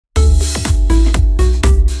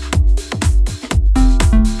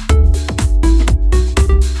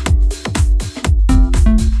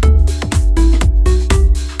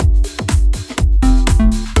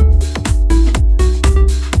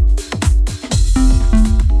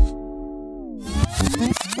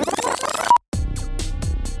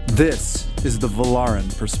This is the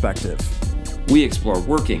Valarin Perspective. We explore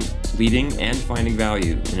working, leading, and finding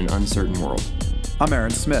value in an uncertain world. I'm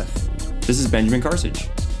Aaron Smith. This is Benjamin Karsage.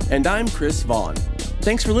 And I'm Chris Vaughn.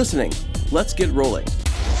 Thanks for listening. Let's get rolling.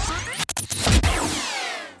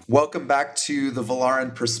 Welcome back to the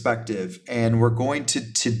Valarin Perspective, and we're going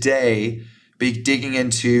to today be digging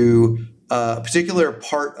into a particular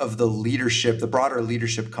part of the leadership, the broader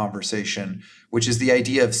leadership conversation, which is the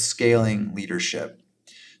idea of scaling leadership.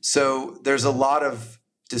 So there's a lot of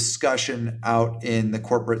discussion out in the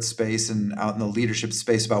corporate space and out in the leadership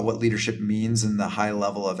space about what leadership means and the high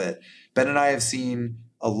level of it. Ben and I have seen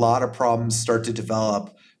a lot of problems start to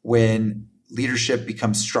develop when leadership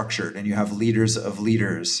becomes structured and you have leaders of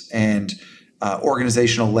leaders and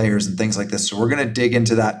organizational layers and things like this. So we're going to dig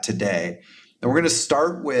into that today. And we're going to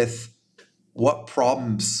start with what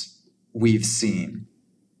problems we've seen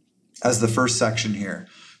as the first section here.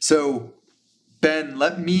 So Ben,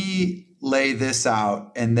 let me lay this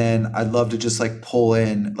out, and then I'd love to just pull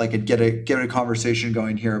in, and get a conversation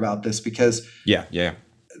going here about this, because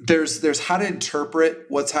there's how to interpret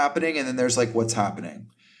what's happening, and then there's what's happening.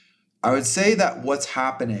 I would say that what's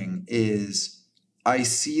happening is I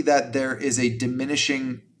see that there is a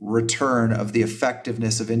diminishing return of the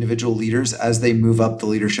effectiveness of individual leaders as they move up the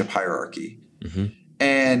leadership hierarchy. Mm-hmm.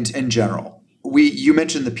 And in general, you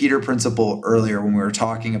mentioned the Peter Principle earlier when we were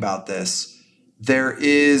talking about this. There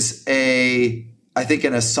is I think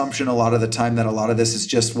an assumption a lot of the time that a lot of this is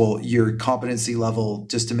just, your competency level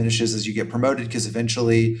just diminishes as you get promoted, because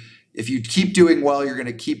eventually if you keep doing well, you're going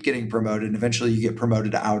to keep getting promoted, and eventually you get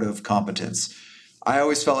promoted out of competence. I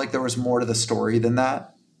always felt like there was more to the story than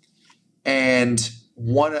that. And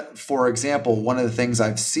for example, one of the things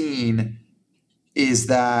I've seen is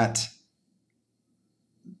that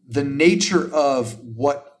the nature of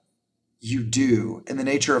what you do and the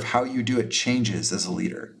nature of how you do it changes as a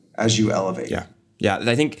leader as you elevate. Yeah.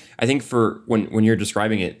 I think for when you're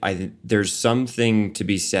describing it, there's something to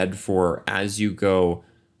be said for, as you go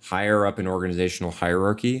higher up in organizational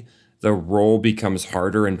hierarchy, the role becomes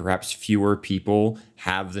harder and perhaps fewer people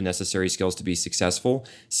have the necessary skills to be successful.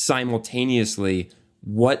 Simultaneously,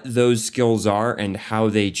 what those skills are and how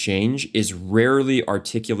they change is rarely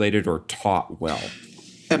articulated or taught well.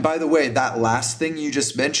 And by the way, that last thing you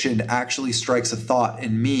just mentioned actually strikes a thought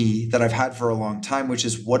in me that I've had for a long time, which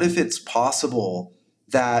is, what if it's possible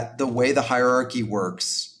that the way the hierarchy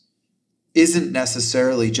works isn't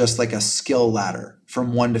necessarily just like a skill ladder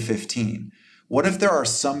from 1 to 15? What if there are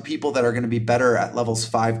some people that are going to be better at levels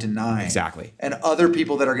 5 to 9? Exactly. And other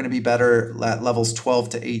people that are going to be better at levels 12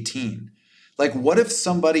 to 18? What if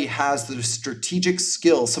somebody has the strategic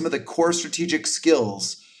skills, some of the core strategic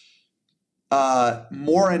skills,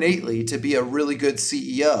 more innately to be a really good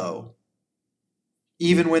CEO,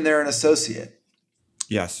 even when they're an associate?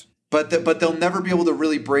 Yes. But they'll never be able to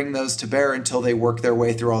really bring those to bear until they work their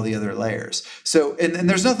way through all the other layers. So, and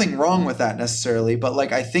there's nothing wrong with that necessarily, but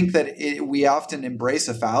I think that we often embrace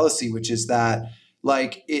a fallacy, which is that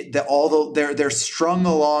they're strung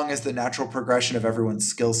along as the natural progression of everyone's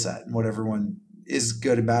skill set and what everyone is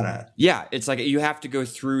good and bad at. Yeah, it's you have to go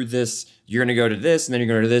through this. You're going to go to this, and then you're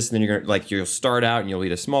going to this, and then you're going to you'll start out and you'll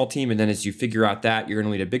lead a small team, and then as you figure out that, you're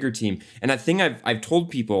going to lead a bigger team. And I think I've told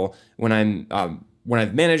people when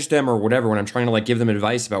I've managed them or whatever, when I'm trying to give them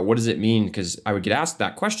advice about what does it mean, because I would get asked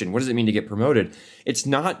that question, what does it mean to get promoted? It's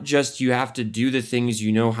not just you have to do the things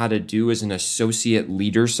you know how to do as an associate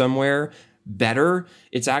leader somewhere better.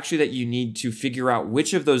 It's actually that you need to figure out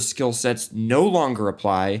which of those skill sets no longer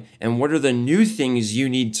apply and what are the new things you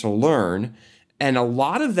need to learn. And a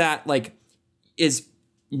lot of that is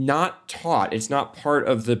not taught. It's not part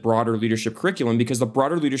of the broader leadership curriculum, because the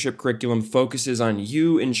broader leadership curriculum focuses on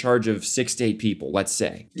you in charge of 6 to 8 people, let's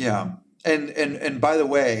say. Yeah. And by the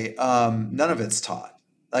way, none of it's taught.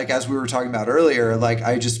 As we were talking about earlier,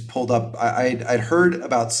 I just pulled up, I'd heard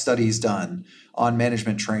about studies done on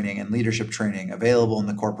management training and leadership training available in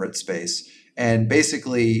the corporate space. And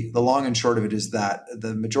basically, the long and short of it is that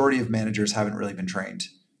the majority of managers haven't really been trained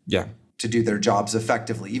to do their jobs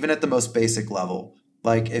effectively, even at the most basic level.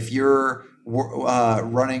 If you're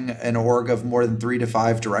running an org of more than 3 to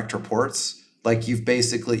 5 direct reports,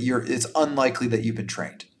 it's unlikely that you've been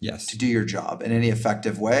trained to do your job in any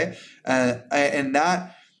effective way.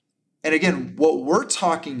 And again, what we're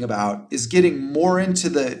talking about is getting more into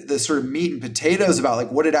the sort of meat and potatoes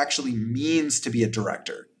about what it actually means to be a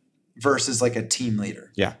director versus a team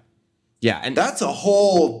leader. Yeah. Yeah. And that's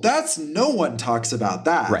no one talks about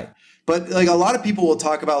that. Right. But a lot of people will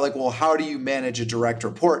talk about how do you manage a direct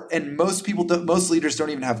report? And most leaders don't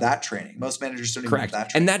even have that training. Most managers don't even have that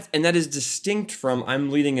training. And that is distinct from, I'm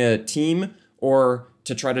leading a team or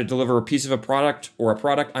to try to deliver a piece of a product or a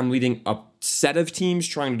product. I'm leading a set of teams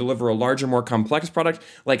trying to deliver a larger, more complex product.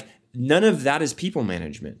 Like none of that is people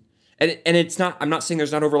management. And it's not, I'm not saying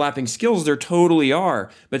there's not overlapping skills. There totally are.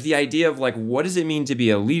 But the idea of like, what does it mean to be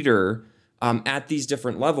a leader at these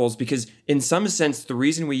different levels? Because in some sense, the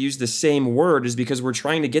reason we use the same word is because we're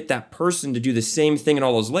trying to get that person to do the same thing in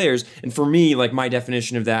all those layers. And for me, like my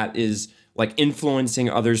definition of that is like influencing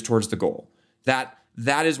others towards the goal.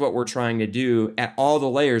 That is what we're trying to do at all the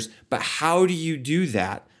layers. But how do you do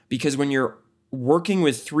that? Because when you're working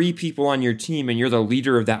with 3 people on your team and you're the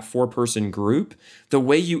leader of that 4-person group, the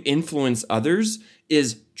way you influence others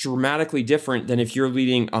is dramatically different than if you're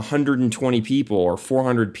leading 120 people or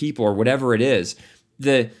 400 people or whatever it is.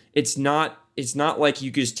 It's not like you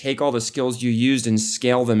just take all the skills you used and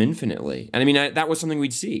scale them infinitely. And I mean, that was something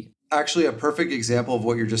we'd see. Actually, a perfect example of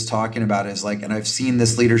what you're just talking about is like, and I've seen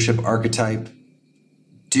this leadership archetype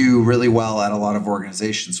do really well at a lot of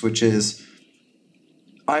organizations, which is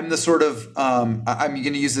I'm the sort of, I'm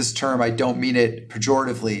going to use this term, I don't mean it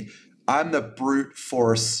pejoratively. I'm the brute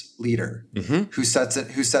force leader who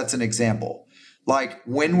sets an example. Like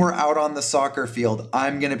when we're out on the soccer field,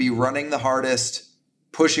 I'm going to be running the hardest,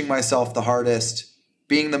 pushing myself the hardest,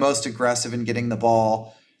 being the most aggressive in getting the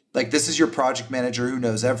ball. Like this is your project manager who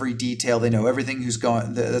knows every detail. They know everything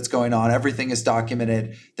that's going on. Everything is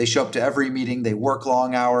documented. They show up to every meeting. They work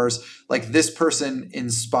long hours. Like this person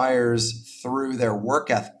inspires through their work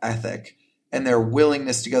ethic and their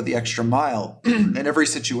willingness to go the extra mile in every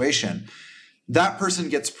situation. That person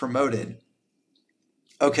gets promoted.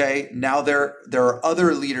 Okay, now there are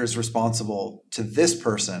other leaders responsible to this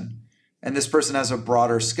person, and this person has a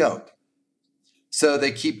broader scope. So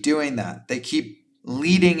they keep doing that. They keep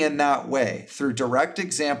leading in that way through direct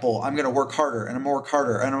example. I'm going to work harder and I'm going to work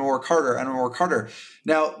harder and I'm going to work harder and I'm going to work harder.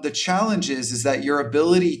 Now, the challenge is that your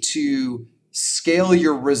ability to scale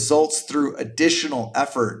your results through additional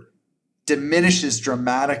effort diminishes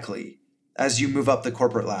dramatically as you move up the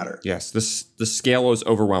corporate ladder. Yes, the scale is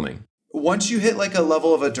overwhelming. Once you hit like a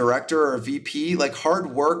level of a director or a VP, like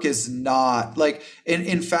hard work is not like,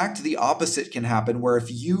 in fact, the opposite can happen where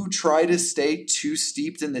if you try to stay too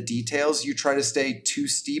steeped in the details, you try to stay too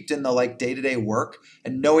steeped in the like day-to-day work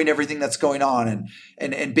and knowing everything that's going on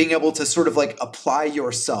and being able to sort of like apply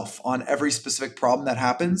yourself on every specific problem that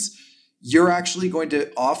happens, you're actually going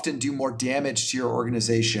to often do more damage to your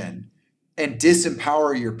organization and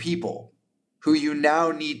disempower your people who you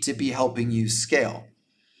now need to be helping you scale.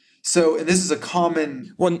 So, and this is a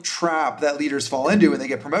common trap that leaders fall into when they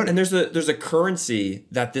get promoted. And there's a currency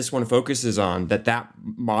that this one focuses on, that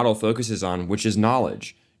model focuses on, which is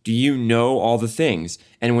knowledge. Do you know all the things?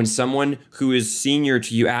 And when someone who is senior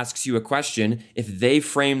to you asks you a question, if they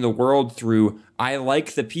frame the world through, I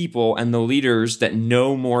like the people and the leaders that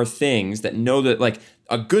know more things, that know that like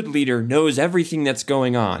a good leader knows everything that's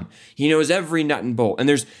going on. He knows every nut and bolt. And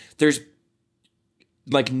there's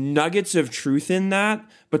like nuggets of truth in that.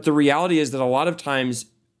 But the reality is that a lot of times,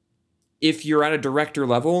 if you're at a director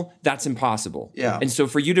level, that's impossible. Yeah. And so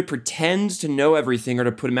for you to pretend to know everything or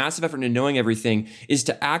to put a massive effort into knowing everything is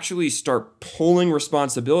to actually start pulling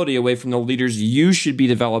responsibility away from the leaders you should be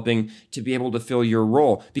developing to be able to fill your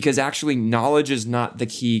role. Because actually knowledge is not the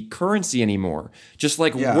key currency anymore. Just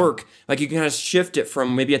like work, like you can kind of shift it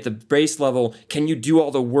from maybe at the base level, can you do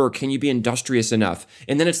all the work? Can you be industrious enough?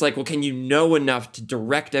 And then it's like, well, can you know enough to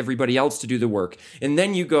direct everybody else to do the work? And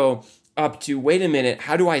then you go up to, wait a minute,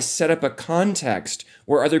 how do I set up a context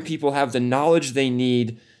where other people have the knowledge they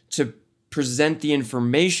need to present the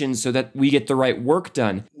information so that we get the right work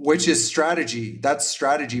done? Which is strategy. That's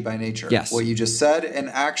strategy by nature. Yes. What you just said. And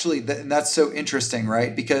actually, and that's so interesting,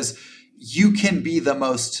 right? Because you can be the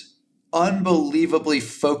most unbelievably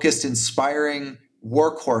focused, inspiring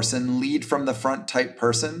workhorse and lead from the front type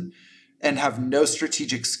person and have no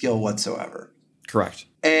strategic skill whatsoever. Correct.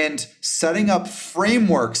 And setting up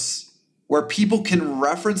frameworks where people can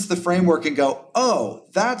reference the framework and go, oh,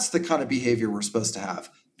 that's the kind of behavior we're supposed to have.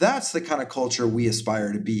 That's the kind of culture we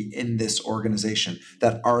aspire to be in this organization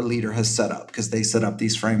that our leader has set up because they set up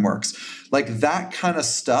these frameworks. Like that kind of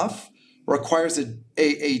stuff requires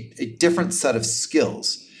a different set of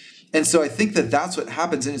skills. And so I think that that's what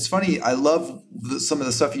happens. And it's funny, I love some of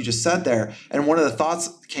the stuff you just said there. And one of the thoughts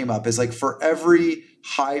that came up is like for every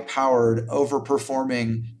high-powered,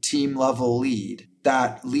 overperforming team-level lead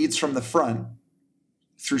that leads from the front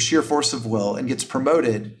through sheer force of will and gets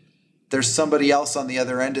promoted, there's somebody else on the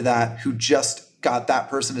other end of that who just got that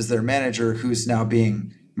person as their manager who's now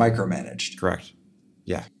being micromanaged. Correct.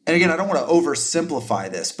 Yeah. And again, I don't want to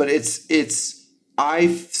oversimplify this, but I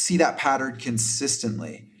see that pattern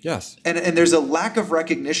consistently. Yes. And there's a lack of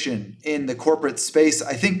recognition in the corporate space,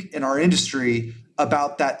 I think, in our industry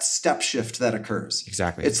about that step shift that occurs.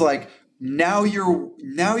 Exactly. It's like now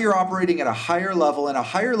you're operating at a higher level, and a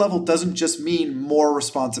higher level doesn't just mean more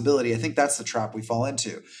responsibility. I think that's the trap we fall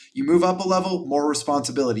into. You move up a level, more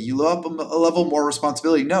responsibility. You move up a level, more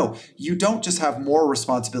responsibility. No, you don't just have more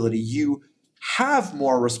responsibility. You have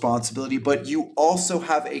more responsibility, but you also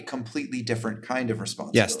have a completely different kind of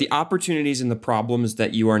responsibility. Yes, the opportunities and the problems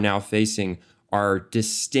that you are now facing are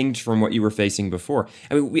distinct from what you were facing before.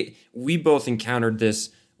 I mean, we both encountered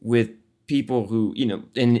this with people who,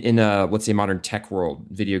 in let's say modern tech world,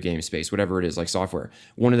 video game space, whatever it is, like software.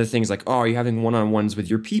 One of the things like, oh, are you having one-on-ones with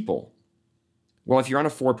your people? Well, if you're on a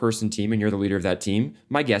 4-person team and you're the leader of that team,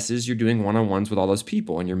 my guess is you're doing one-on-ones with all those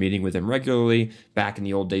people and you're meeting with them regularly. Back in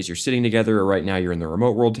the old days, you're sitting together, or right now you're in the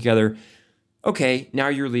remote world together. Okay, now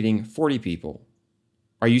you're leading 40 people.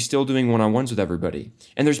 Are you still doing one-on-ones with everybody?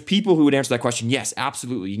 And there's people who would answer that question, yes,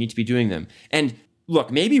 absolutely, you need to be doing them. And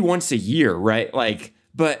look, maybe once a year, right?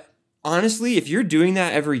 But honestly, if you're doing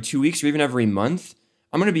that every 2 weeks or even every month,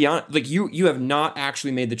 I'm going to be honest, you have not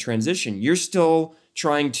actually made the transition. You're still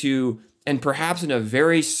trying to, and perhaps in a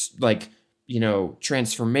very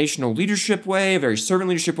transformational leadership way, a very servant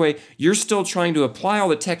leadership way, you're still trying to apply all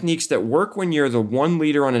the techniques that work when you're the one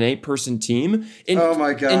leader on an 8-person team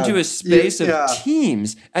into a space of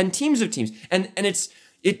teams and teams of teams. And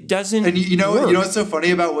it doesn't And you know work. what's so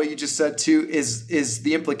funny about what you just said too is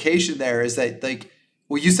the implication there is that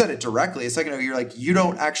well, you said it directly a second ago. You're like, you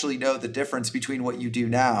don't actually know the difference between what you do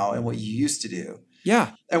now and what you used to do.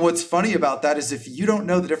 Yeah. And what's funny about that is if you don't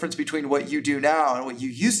know the difference between what you do now and what you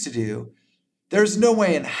used to do, there's no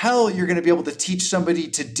way in hell you're going to be able to teach somebody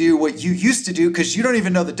to do what you used to do because you don't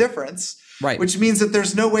even know the difference. Right. Which means that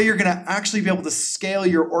there's no way you're going to actually be able to scale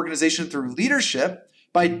your organization through leadership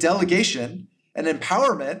by delegation and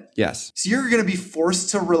empowerment. Yes. So you're going to be forced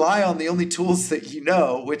to rely on the only tools that you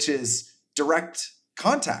know, which is direct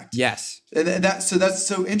contact. Yes. And that's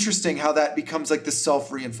so interesting how that becomes like this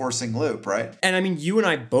self-reinforcing loop, right? And I mean, you and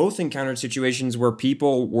I both encountered situations where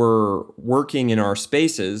people were working in our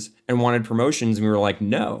spaces and wanted promotions, and we were like,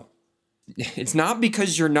 no, it's not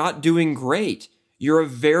because you're not doing great. You're a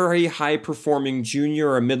very high-performing junior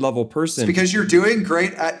or a mid-level person. It's because you're doing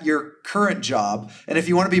great at your current job. And if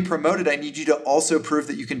you want to be promoted, I need you to also prove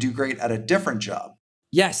that you can do great at a different job.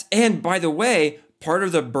 Yes. And by the way, part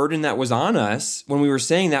of the burden that was on us when we were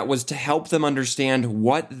saying that was to help them understand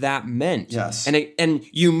what that meant. Yes. And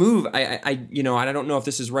you move, I don't know if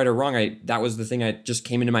this is right or wrong. That was the thing that just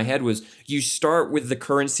came into my head was you start with the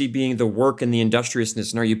currency being the work and the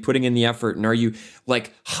industriousness. And are you putting in the effort? And are you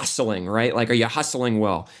hustling, right? Are you hustling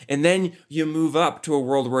well? And then you move up to a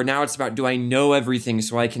world where now it's about, do I know everything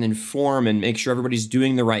so I can inform and make sure everybody's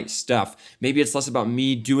doing the right stuff? Maybe it's less about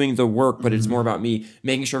me doing the work, but it's more about me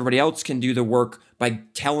making sure everybody else can do the work by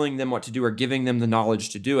telling them what to do or giving them the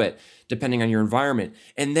knowledge to do it, depending on your environment.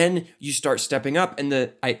 And then you start stepping up. And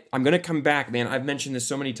I'm going to come back, man. I've mentioned this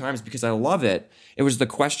so many times because I love it. It was the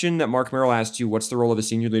question that Mark Merrill asked you, what's the role of a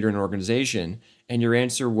senior leader in an organization? And your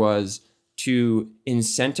answer was to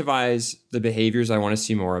incentivize the behaviors I want to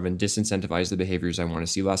see more of and disincentivize the behaviors I want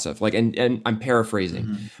to see less of. And I'm paraphrasing.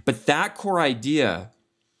 Mm-hmm. But that core idea,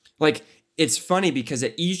 it's funny because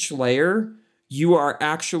at each layer, you are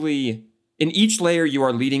actually... In each layer, you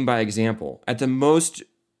are leading by example. At the most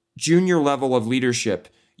junior level of leadership,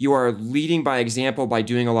 you are leading by example by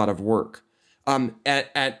doing a lot of work.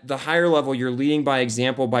 At the higher level, you're leading by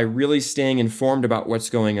example by really staying informed about what's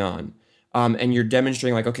going on. And you're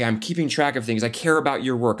demonstrating okay, I'm keeping track of things. I care about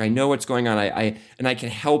your work. I know what's going on. I can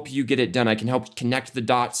help you get it done. I can help connect the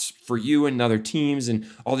dots for you and other teams and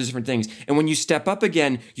all these different things. And when you step up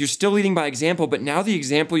again, you're still leading by example, but now the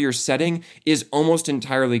example you're setting is almost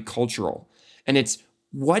entirely cultural. And it's,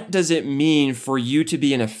 what does it mean for you to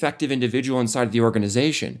be an effective individual inside of the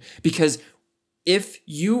organization? Because if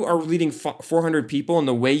you are leading 400 people and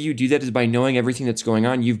the way you do that is by knowing everything that's going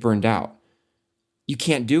on, you've burned out. You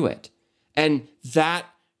can't do it. And that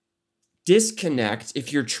disconnect,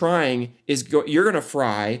 if you're trying, you're going to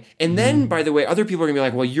fry. And then, by the way, other people are going to be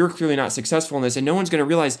like, well, you're clearly not successful in this. And no one's going to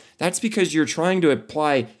realize that's because you're trying to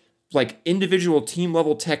apply individual team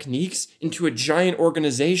level techniques into a giant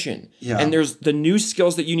organization. Yeah. And there's the new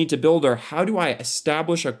skills that you need to build are, how do I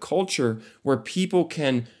establish a culture where people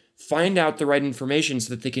can find out the right information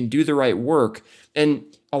so that they can do the right work?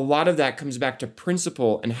 And a lot of that comes back to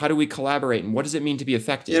principle and how do we collaborate and what does it mean to be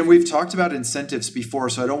effective? And we've talked about incentives before,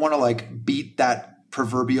 so I don't want to beat that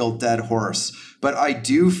proverbial dead horse. But I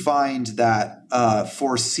do find that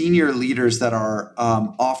for senior leaders that are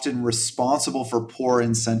often responsible for poor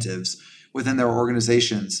incentives, within their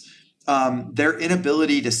organizations, their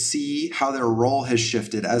inability to see how their role has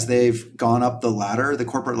shifted as they've gone up the ladder, the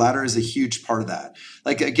corporate ladder, is a huge part of that.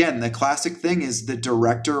 Like, again, the classic thing is the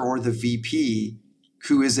director or the VP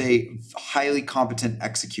who is a highly competent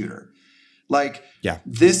executor. Like,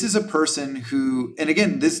 this is a person who, and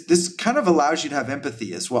again, this kind of allows you to have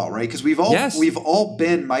empathy as well, right? Because we've all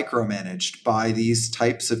been micromanaged by these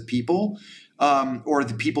types of people, or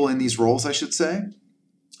the people in these roles, I should say,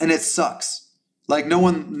 and it sucks. Like, no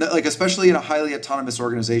one, like, especially in a highly autonomous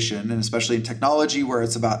organization, and especially in technology where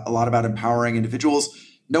it's a lot about empowering individuals,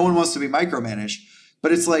 no one wants to be micromanaged.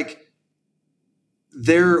 But it's like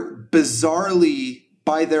they're bizarrely,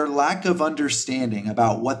 by their lack of understanding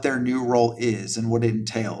about what their new role is and what it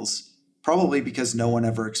entails, probably because no one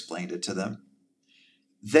ever explained it to them,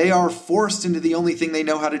 they are forced into the only thing they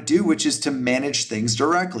know how to do, which is to manage things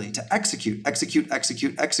directly, to execute.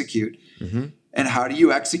 Mm-hmm. And how do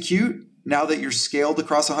you execute now that you're scaled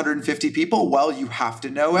across 150 people? Well, you have to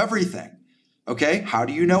know everything. Okay, how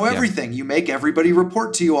do you know everything? You make everybody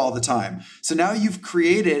report to you all the time. So now you've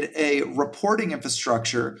created a reporting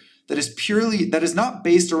infrastructure that is not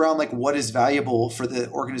based around like what is valuable for the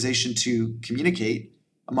organization to communicate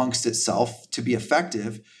amongst itself to be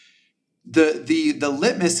effective. The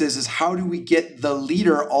litmus is how do we get the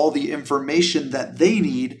leader all the information that they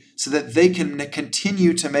need so that they can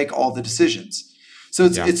continue to make all the decisions. So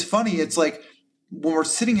it's funny. It's like when we're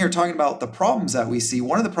sitting here talking about the problems that we see,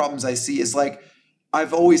 one of the problems I see is like,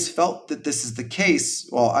 I've always felt that this is the case.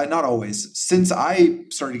 Well, not always. Since I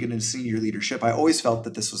started getting into senior leadership, I always felt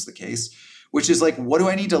that this was the case, which is like, what do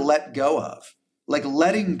I need to let go of? Like,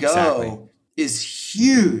 letting go is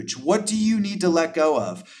huge. What do you need to let go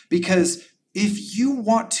of? Because if you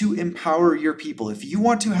want to empower your people, if you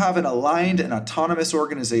want to have an aligned and autonomous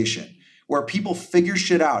organization where people figure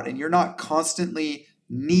shit out and you're not constantly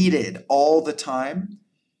needed all the time,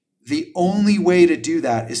 the only way to do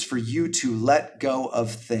that is for you to let go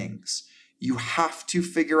of things. You have to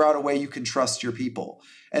figure out a way you can trust your people.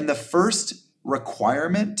 And the first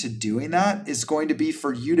requirement to doing that is going to be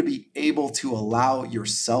for you to be able to allow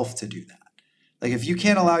yourself to do that. Like, if you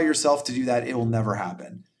can't allow yourself to do that, it will never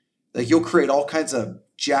happen. Like, you'll create all kinds of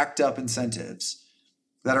jacked up incentives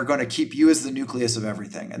that are going to keep you as the nucleus of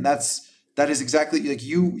everything. And that is exactly like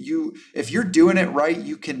you if you're doing it right,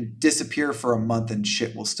 you can disappear for a month and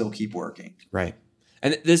shit will still keep working. Right.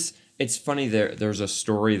 And it's funny, there's a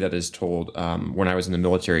story that is told when I was in the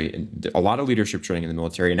military, and a lot of leadership training in the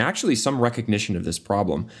military, and actually some recognition of this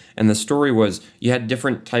problem. And the story was you had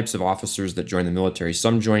different types of officers that joined the military.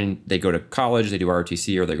 Some they go to college, they do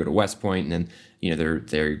ROTC, or they go to West Point, and then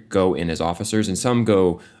they go in as officers, and some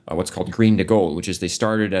go what's called green to gold, which is they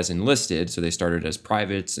started as enlisted, so they started as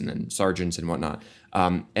privates and then sergeants and whatnot,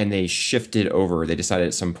 and they shifted over. They decided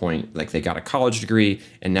at some point, like, they got a college degree,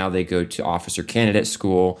 and now they go to officer candidate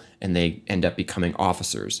school, and they end up becoming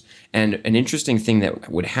officers. And an interesting thing that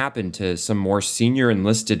would happen to some more senior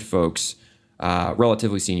enlisted folks,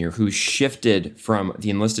 relatively senior, who shifted from the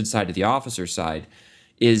enlisted side to the officer side,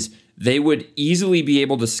 is they would easily be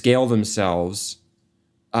able to scale themselves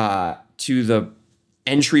to the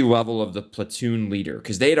entry level of the platoon leader,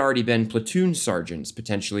 because they had already been platoon sergeants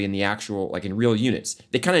potentially in the actual, like, in real units.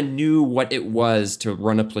 They kind of knew what it was to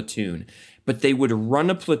run a platoon, but they would run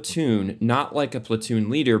a platoon not like a platoon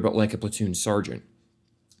leader, but like a platoon sergeant.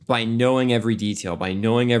 By knowing every detail, by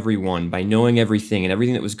knowing everyone, by knowing everything and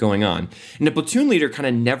everything that was going on. And the platoon leader kind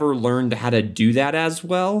of never learned how to do that as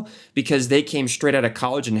well, because they came straight out of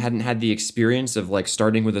college and hadn't had the experience of, like,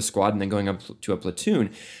 starting with a squad and then going up to a platoon.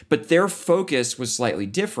 But their focus was slightly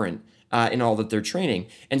different in all that they're training.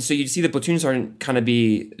 And so you'd see the platoon sergeant kind of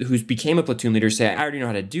who became a platoon leader say, I already know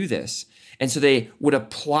how to do this. And so they would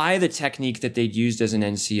apply the technique that they'd used as an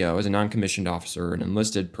NCO, as a non-commissioned officer or an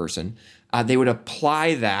enlisted person. They would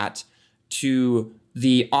apply that to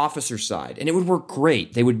the officer side, and it would work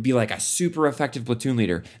great. They would be like a super effective platoon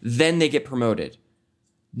leader. Then they get promoted.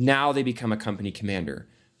 Now they become a company commander.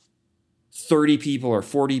 30 people or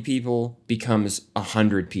 40 people becomes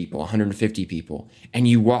 100 people, 150 people. And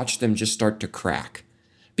you watch them just start to crack,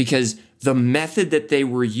 because the method that they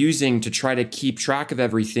were using to try to keep track of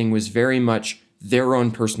everything was very much their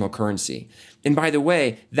own personal currency. And by the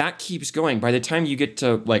way, that keeps going. By the time you get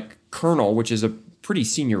to, like, colonel, which is a pretty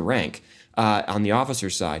senior rank on the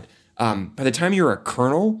officer side, by the time you're a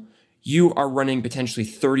colonel, you are running potentially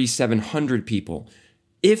 3,700 people.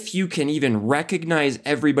 If you can even recognize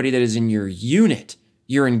everybody that is in your unit,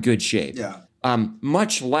 you're in good shape. Yeah.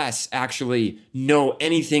 Much less actually know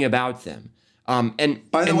anything about them. And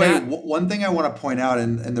by the way, one thing I want to point out,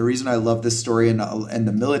 and the reason I love this story and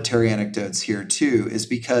the military anecdotes here too, is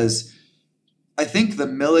because I think the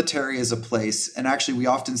military is a place, and actually we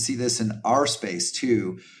often see this in our space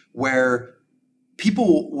too, where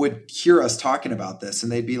people would hear us talking about this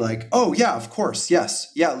and they'd be like, oh yeah, of course.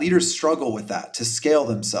 Yes. Yeah. Leaders struggle with that to scale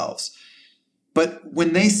themselves. But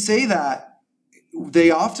when they say that, they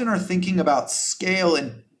often are thinking about scale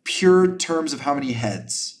in pure terms of how many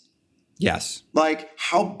heads. Yes. Like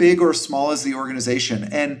how big or small is the organization?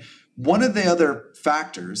 And one of the other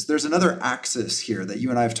factors, there's another axis here that you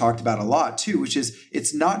and I have talked about a lot too, which is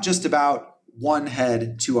it's not just about 1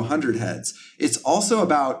 head to 100 heads. It's also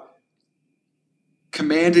about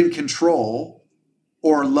command and control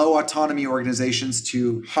or low autonomy organizations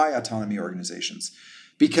to high autonomy organizations.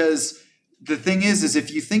 Because the thing is if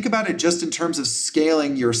you think about it just in terms of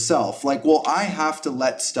scaling yourself, like, well, I have to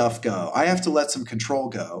let stuff go. I have to let some control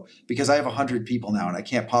go because I have 100 people now and I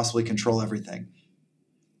can't possibly control everything.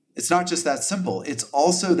 It's not just that simple. It's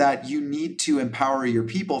also that you need to empower your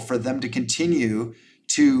people for them to continue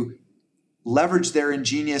to leverage their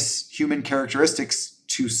ingenious human characteristics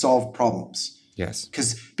to solve problems. Yes.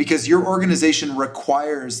 Because your organization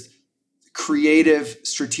requires creative,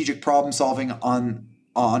 strategic problem solving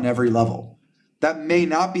on every level. That may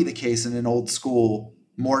not be the case in an old school,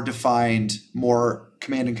 more defined, more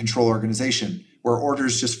command and control organization where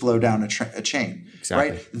orders just flow down a chain.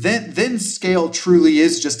 Exactly. Right? Then scale truly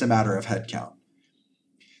is just a matter of headcount.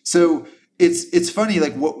 So it's funny,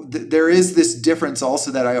 like there is this difference also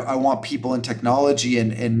that I want people in technology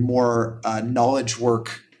and more knowledge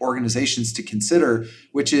work organizations to consider,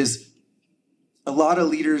 which is a lot of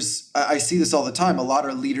leaders, I see this all the time, a lot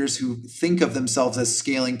of leaders who think of themselves as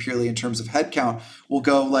scaling purely in terms of headcount will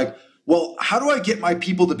go like, well, how do I get my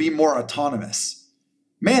people to be more autonomous?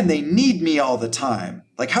 Man, they need me all the time.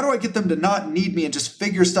 Like, how do I get them to not need me and just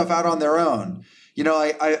figure stuff out on their own? You know,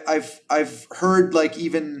 I've heard like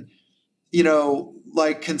even, you know,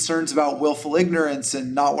 like concerns about willful ignorance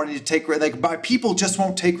and not wanting to take, like people just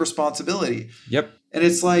won't take responsibility. Yep. And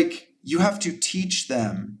it's like, you have to teach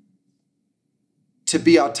them to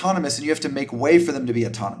be autonomous and you have to make way for them to be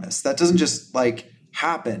autonomous. That doesn't just like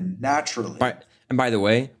happen naturally. And by the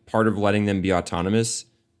way, part of letting them be autonomous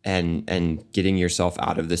and getting yourself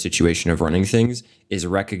out of the situation of running things is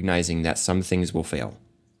recognizing that some things will fail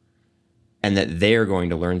and that they're going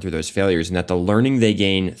to learn through those failures and that the learning they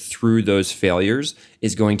gain through those failures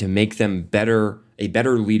is going to make them a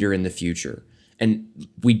better leader in the future. And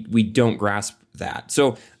we don't grasp that.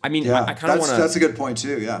 So, I mean, yeah, I kind of want to... That's a good point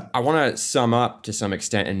too, yeah. I want to sum up to some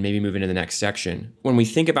extent and maybe move into the next section. When we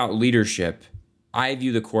think about leadership, I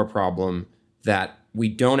view the core problem that we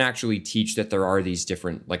don't actually teach that there are these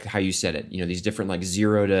different, like how you said it, you know, these different like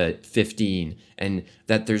 0 to 15, and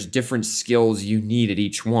that there's different skills you need at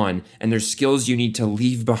each one, and there's skills you need to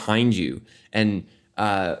leave behind you. And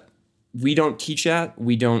we don't teach that.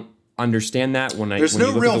 We don't understand that there's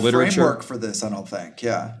no real framework for this, I don't think.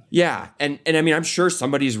 Yeah. And I mean, I'm sure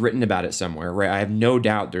somebody's written about it somewhere, right? I have no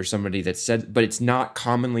doubt there's somebody that said, but it's not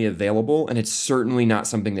commonly available, and it's certainly not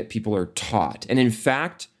something that people are taught. And in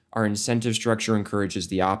fact, our incentive structure encourages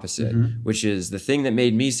the opposite, which is the thing that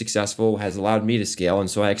made me successful has allowed me to scale.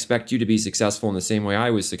 And so I expect you to be successful in the same way I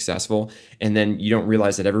was successful. And then you don't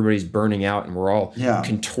realize that everybody's burning out and we're all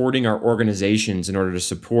contorting our organizations in order to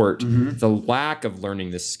support the lack of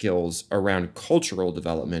learning the skills around cultural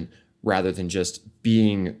development rather than just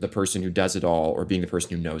being the person who does it all or being the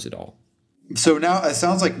person who knows it all. So now it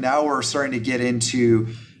sounds like now we're starting to get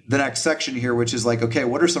into the next section here, which is like, okay,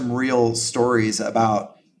 what are some real stories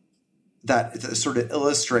about that sort of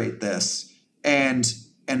illustrate this, and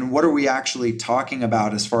what are we actually talking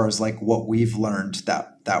about as far as like what we've learned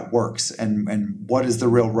that works, and what is the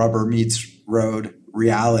real rubber meets road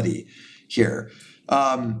reality here?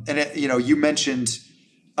 You mentioned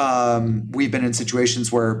we've been in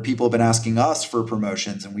situations where people have been asking us for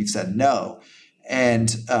promotions and we've said no,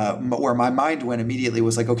 and where my mind went immediately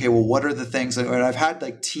was like, okay, well, what are the things? And I've had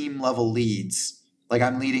like team level leads, like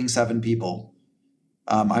I'm leading 7 people.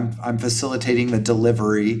 I'm facilitating the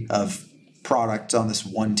delivery of product on this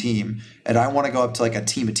one team, and I want to go up to like a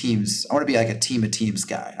team of teams. I want to be like a team of teams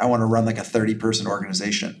guy. I want to run like a 30-person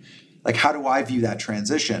organization. Like, how do I view that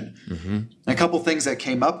transition? And a couple things that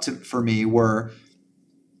came up for me were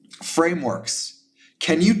frameworks.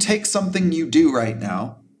 Can you take something you do right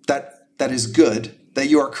now that is good, that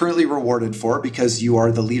you are currently rewarded for because you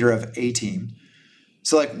are the leader of a team?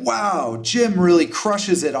 So like, wow, Jim really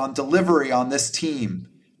crushes it on delivery on this team.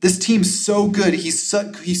 This team's so good. He's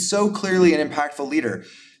so clearly an impactful leader.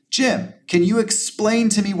 Jim, can you explain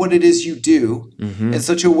to me what it is you do in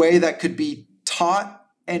such a way that could be taught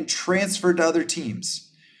and transferred to other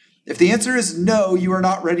teams? If the answer is no, you are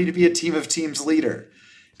not ready to be a team of teams leader.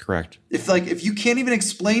 Correct. If you can't even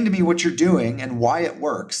explain to me what you're doing and why it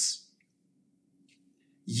works,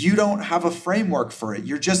 you don't have a framework for it.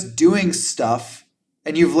 You're just doing stuff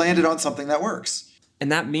and you've landed on something that works.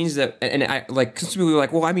 And that means that, and I like, cause people are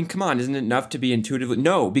like, well, I mean, come on, isn't it enough to be intuitively?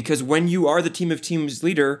 No, because when you are the team of teams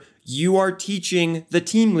leader, you are teaching the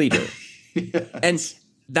team leader. Yes. And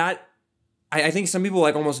that, I think some people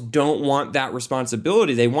like almost don't want that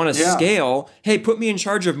responsibility. They want to scale. Hey, put me in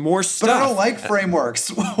charge of more stuff. But I don't like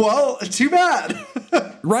frameworks. Well, too bad.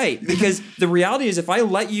 Right. Because the reality is if I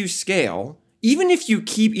let you scale, even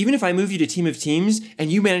if I move you to team of teams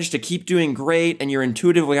and you manage to keep doing great and you're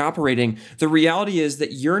intuitively operating, the reality is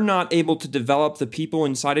that you're not able to develop the people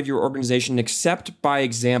inside of your organization except by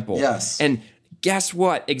example. Yes. And guess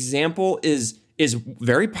what? Example is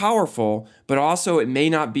very powerful, but also it may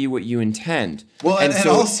not be what you intend. Well, and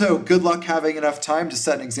also good luck having enough time to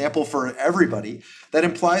set an example for everybody. That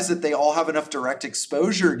implies that they all have enough direct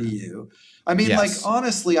exposure to you. I mean, like,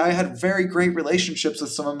 honestly, I had very great relationships with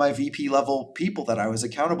some of my VP level people that I was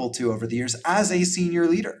accountable to over the years as a senior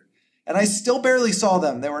leader. And I still barely saw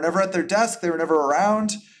them. They were never at their desk. They were never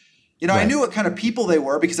around. You know, I knew what kind of people they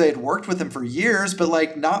were because I had worked with them for years, but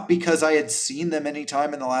like not because I had seen them any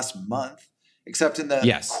time in the last month, except in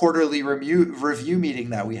the quarterly review meeting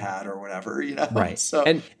that we had or whatever, you know? Right. So,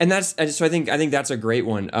 and that's, so I think that's a great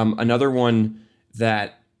one. Another one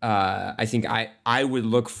that, I think I would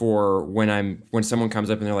look for when someone comes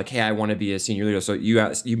up and they're like, hey, I want to be a senior leader. So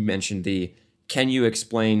you mentioned can you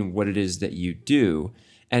explain what it is that you do?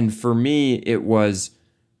 And for me, it was,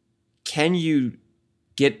 can you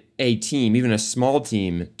get a team, even a small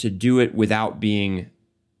team, to do it without being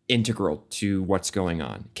integral to what's going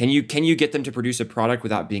on? Can you get them to produce a product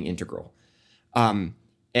without being integral? And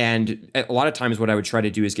a lot of times what I would try to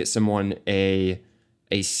do is get someone a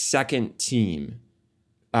second team.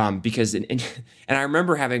 Because and I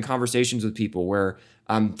remember having conversations with people where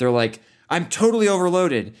they're like, I'm totally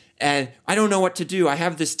overloaded and I don't know what to do. I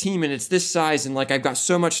have this team and it's this size and like I've got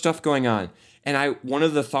so much stuff going on. And one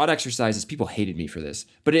of the thought exercises, people hated me for this,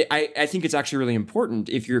 but I think it's actually really important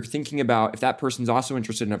if you're thinking about if that person's also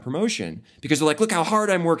interested in a promotion, because they're like, look how hard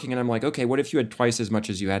I'm working. And I'm like, okay, what if you had twice as much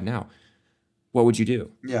as you had now? What would you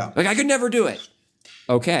do? Yeah. Like, I could never do it.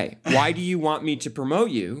 Okay. Why do you want me to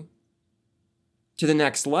promote you to the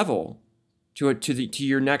next level, to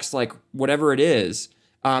your next, like, whatever it is,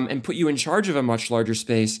 and put you in charge of a much larger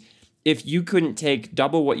space if you couldn't take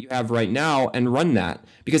double what you have right now and run that?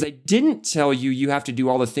 Because I didn't tell you have to do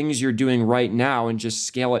all the things you're doing right now and just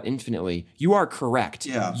scale it infinitely. You are correct.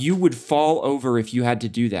 Yeah. You would fall over if you had to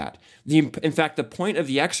do that. In fact, the point of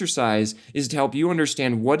the exercise is to help you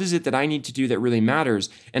understand what is it that I need to do that really matters,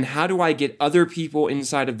 and how do I get other people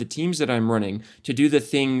inside of the teams that I'm running to do the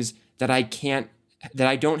things that I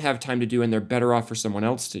don't have time to do, and they're better off for someone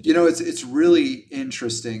else to do. You know, it's really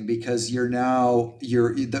interesting because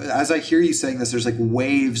as I hear you saying this, there's like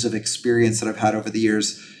waves of experience that I've had over the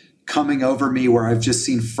years coming over me where I've just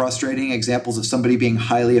seen frustrating examples of somebody being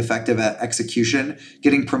highly effective at execution,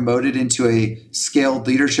 getting promoted into a scaled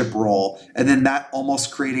leadership role, and then that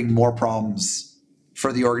almost creating more problems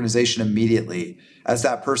for the organization immediately as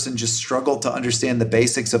that person just struggled to understand the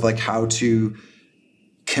basics of like how to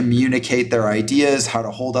communicate their ideas, how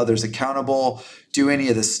to hold others accountable, do any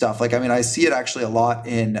of this stuff. Like, I mean, I see it actually a lot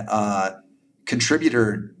in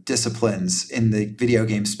contributor disciplines in the video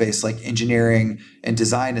game space, like engineering and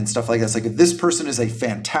design and stuff like that. It's like, if this person is a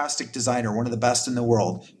fantastic designer, one of the best in the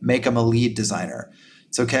world, make them a lead designer.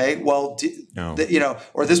 It's okay. Well,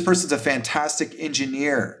 or this person's a fantastic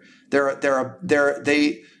engineer. They're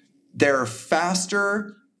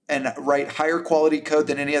faster and write higher quality code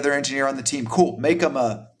than any other engineer on the team. Cool. Make them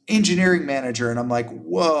a engineering manager. And I'm like,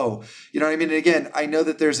 whoa, you know what I mean? And again, I know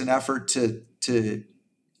that there's an effort to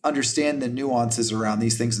understand the nuances around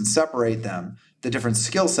these things and separate them, the different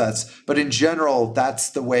skill sets. But in general, that's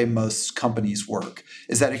the way most companies work,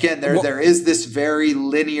 is that, again, there is this very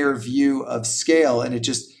linear view of scale. And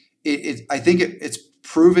I think it's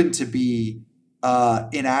proven to be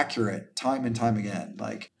inaccurate time and time again.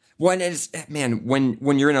 Like, well, and it's, man,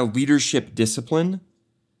 when you're in a leadership discipline,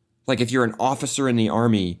 like if you're an officer in the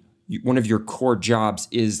Army, one of your core jobs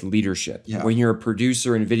is leadership. Yeah. When you're a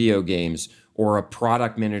producer in video games or a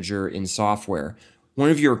product manager in software,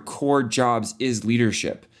 one of your core jobs is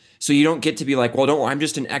leadership. So you don't get to be like, well, I'm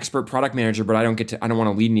just an expert product manager, but I don't want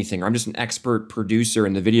to lead anything. Or I'm just an expert producer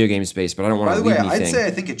in the video game space, but I don't want to lead anything. I'd say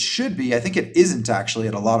I think it should be. I think it isn't actually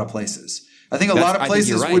at a lot of places. I think a lot of I think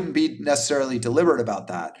you're places right. wouldn't be necessarily deliberate about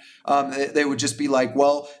that. They would just be like,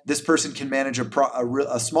 well, this person can manage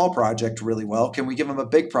a small project really well. Can we give them a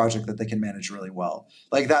big project that they can manage really well?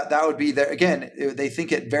 Like that would be there. Again, they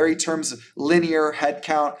think it very terms of linear,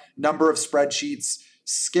 headcount, number of spreadsheets,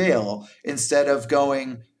 scale, instead of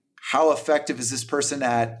going, how effective is this person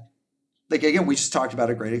at, like, again, we just talked about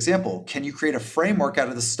a great example. Can you create a framework out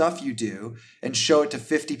of the stuff you do and show it to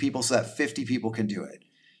 50 people so that 50 people can do it?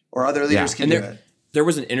 Or other leaders can do it. There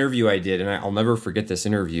was an interview I did, and I'll never forget this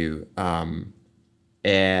interview.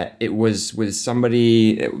 It was with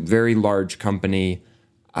somebody, a very large company,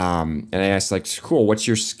 and I asked, like, cool, what's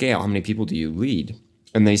your scale? How many people do you lead?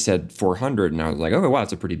 And they said 400, and I was like, oh, wow,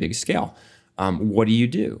 that's a pretty big scale. What do you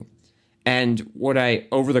do? And what I,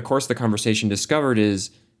 over the course of the conversation, discovered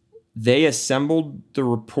is they assembled the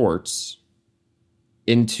reports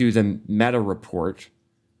into the meta report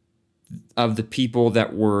of the people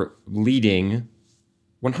that were leading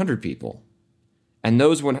 100 people. And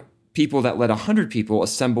those people that led 100 people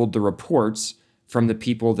assembled the reports from the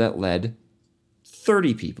people that led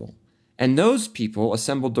 30 people. And those people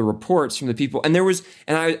assembled the reports from the people. And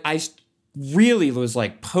I really was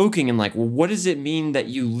like poking and like, well, what does it mean that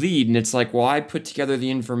you lead? And it's like, well, I put together the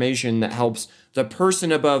information that helps the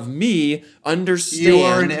person above me understand. You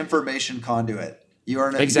are an information conduit.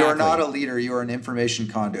 Exactly. You are not a leader. You are an information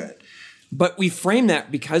conduit. But we frame that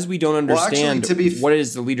because we don't understand what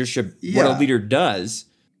is the leadership, what a leader does.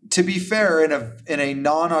 To be fair, in a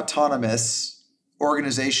non-autonomous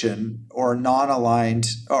organization or non-aligned,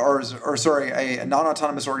 a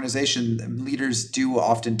non-autonomous organization, leaders do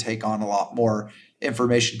often take on a lot more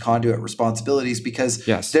information conduit responsibilities because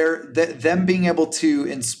them being able to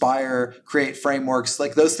inspire, create frameworks,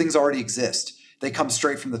 like those things already exist. They come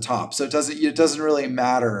straight from the top. So it doesn't really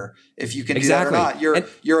matter if you can do that or not.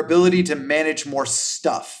 Your ability to manage more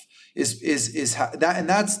stuff is how, that, and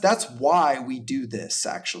that's why we do this,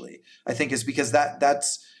 actually. I think is because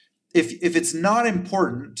that's if it's not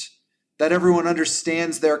important that everyone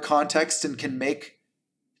understands their context and can make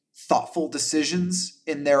thoughtful decisions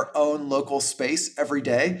in their own local space every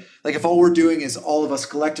day. Like if all we're doing is all of us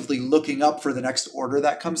collectively looking up for the next order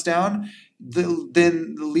that comes down,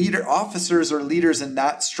 then the officers or leaders in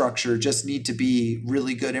that structure just need to be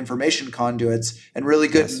really good information conduits and really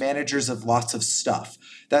good managers of lots of stuff.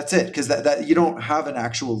 That's it, because that you don't have an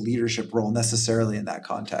actual leadership role necessarily in that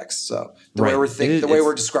context. So the way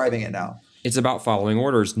we're describing it now. It's about following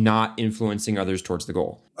orders, not influencing others towards the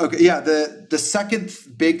goal. Okay, yeah. The second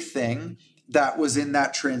big thing that was in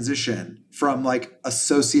that transition from like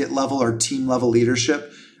associate level or team level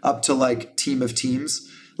leadership up to like team of teams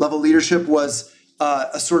level leadership was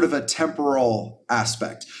a sort of a temporal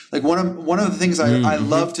aspect. Like one of the things I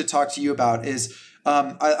love to talk to you about is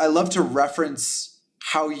I love to reference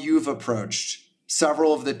how you've approached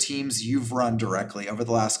several of the teams you've run directly over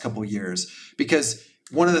the last couple of years, because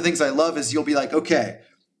one of the things I love is you'll be like, okay,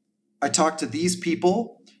 I talked to these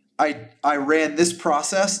people. I ran this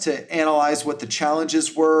process to analyze what the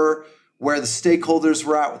challenges were, where the stakeholders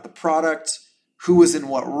were at with the product, who was in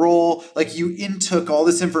what role. Like you intook all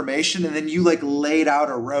this information and then you like laid out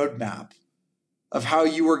a roadmap of how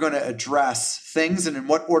you were going to address things and in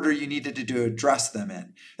what order you needed to address them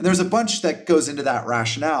in. And there's a bunch that goes into that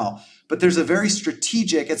rationale, but there's a very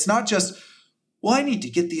strategic, it's not just, well, I need to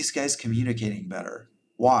get these guys communicating better.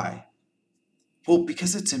 Why? Well,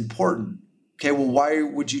 because it's important. Okay, well, why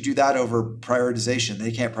would you do that over prioritization?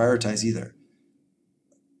 They can't prioritize either.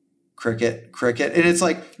 Cricket. And it's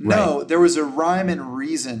like, no, there was a rhyme and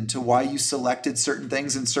reason to why you selected certain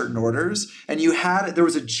things in certain orders. And there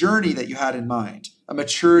was a journey that you had in mind, a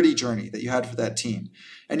maturity journey that you had for that team.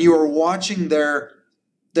 And you were watching their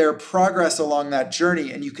progress along that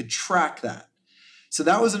journey and you could track that. So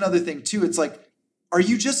that was another thing too. It's like, are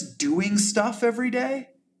you just doing stuff every day?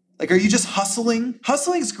 Like, are you just hustling?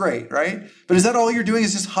 Hustling's great, right? But is that all you're doing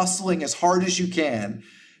is just hustling as hard as you can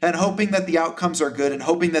and hoping that the outcomes are good and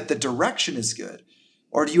hoping that the direction is good?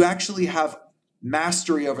 Or do you actually have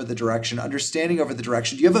mastery over the direction, understanding over the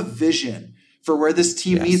direction? Do you have a vision for where this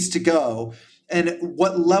team needs to go and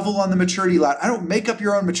what level on the maturity ladder? I don't make up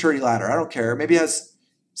your own maturity ladder. I don't care. Maybe it has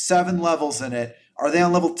 7 levels in it. Are they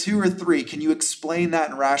on level 2 or 3? Can you explain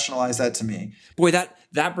that and rationalize that to me? Boy,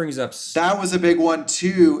 that brings up... That was a big one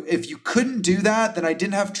too. If you couldn't do that, then I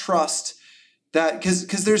didn't have trust that,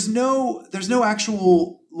 because there's no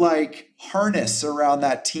actual like harness around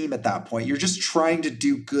that team at that point. You're just trying to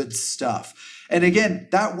do good stuff. And again,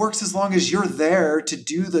 that works as long as you're there to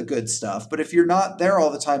do the good stuff. But if you're not there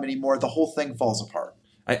all the time anymore, the whole thing falls apart.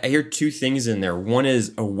 I hear 2 things in there. One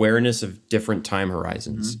is awareness of different time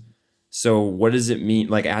horizons. Mm-hmm. So what does it mean?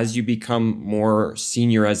 Like, as you become more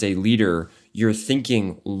senior as a leader, you're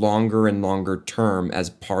thinking longer and longer term as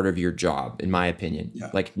part of your job, in my opinion,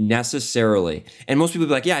 like necessarily. And most people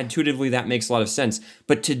be like, yeah, intuitively that makes a lot of sense.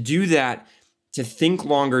 But to do that, to think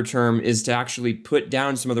longer term is to actually put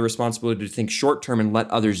down some of the responsibility to think short term and let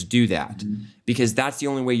others do that. Because that's the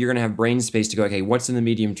only way you're going to have brain space to go, okay, what's in the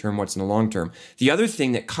medium term? What's in the long term? The other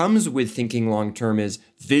thing that comes with thinking long term is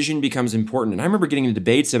vision becomes important. And I remember getting into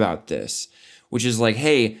debates about this, which is like,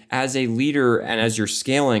 hey, as a leader and as you're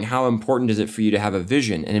scaling, how important is it for you to have a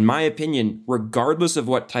vision? And in my opinion, regardless of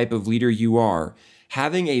what type of leader you are,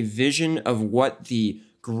 having a vision of what the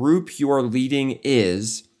group you are leading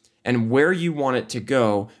is and where you want it to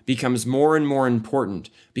go becomes more and more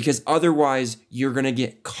important, because otherwise you're going to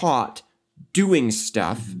get caught doing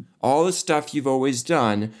stuff, all the stuff you've always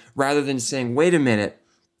done, rather than saying, wait a minute,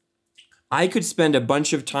 I could spend a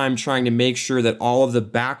bunch of time trying to make sure that all of the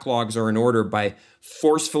backlogs are in order by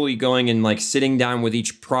forcefully going and like sitting down with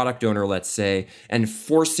each product owner, let's say, and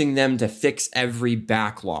forcing them to fix every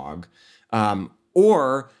backlog.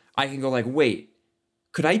 Or I can go like, wait,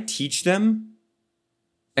 could I teach them?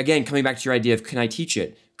 Again, coming back to your idea of, can I teach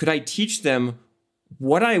it? Could I teach them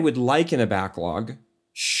what I would like in a backlog,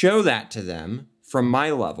 show that to them from my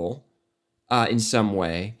level in some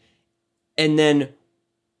way, and then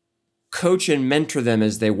coach and mentor them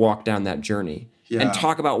as they walk down that journey and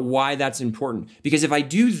talk about why that's important? Because if I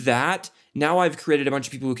do that, now I've created a bunch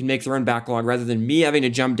of people who can make their own backlog rather than me having to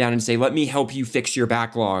jump down and say, let me help you fix your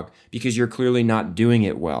backlog because you're clearly not doing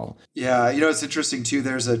it well. Yeah. It's interesting too.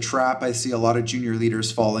 There's a trap I see a lot of junior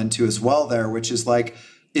leaders fall into as well there, which is like,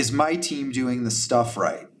 is my team doing the stuff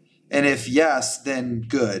right? And if yes, then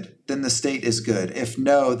good. Then the state is good. If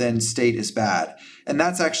no, then state is bad. And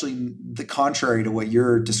that's actually the contrary to what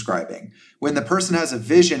you're describing. When the person has a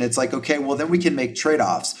vision, it's like, okay, well, then we can make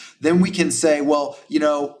trade-offs. Then we can say, well,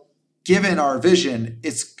 given our vision,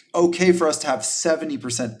 it's okay for us to have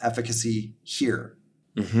 70% efficacy here.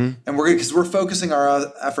 And because we're focusing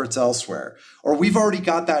our efforts elsewhere, or we've already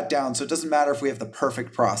got that down. So it doesn't matter if we have the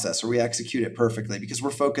perfect process or we execute it perfectly because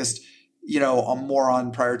we're focused, more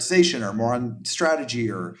on prioritization or more on strategy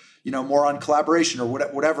or, more on collaboration or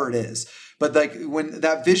whatever it is. But like when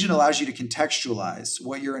that vision allows you to contextualize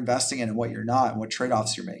what you're investing in and what you're not and what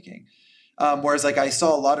trade-offs you're making. Whereas like I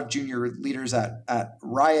saw a lot of junior leaders at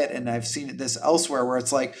Riot, and I've seen this elsewhere where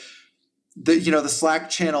it's like the Slack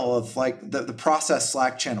channel of like the process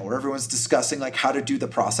Slack channel where everyone's discussing like how to do the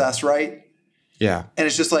process right. Yeah. And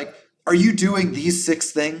it's just like, are you doing these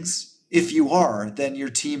 6 things? If you are, then your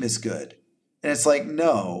team is good. And it's like,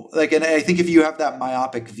 no. Like, and I think if you have that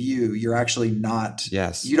myopic view, you're actually not,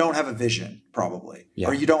 you don't have a vision probably,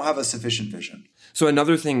 or you don't have a sufficient vision. So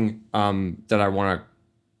another thing that I want to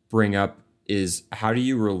bring up is, how do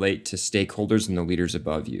you relate to stakeholders and the leaders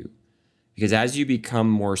above you? Because as you become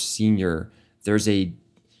more senior, there's a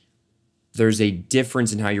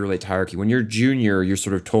difference in how you relate to hierarchy. When you're junior, you're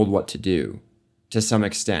sort of told what to do to some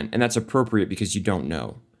extent, and that's appropriate because you don't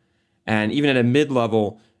know. And even at a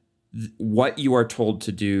mid-level, what you are told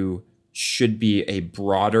to do should be a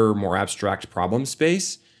broader, more abstract problem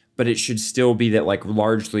space, but it should still be that like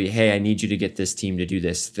largely, hey, I need you to get this team to do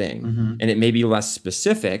this thing. And it may be less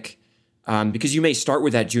specific because you may start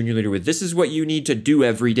with that junior leader with, this is what you need to do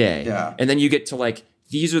every day. And then you get to like,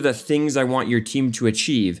 these are the things I want your team to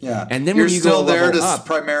achieve. And then you're when you still go there to up,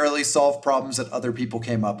 primarily solve problems that other people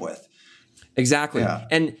came up with. Exactly.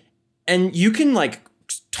 And you can like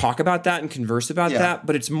talk about that and converse about that,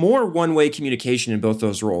 but it's more one-way communication in both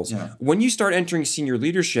those roles. When you start entering senior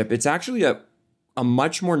leadership, it's actually a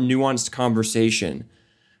much more nuanced conversation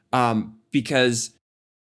because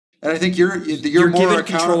and I think you're more given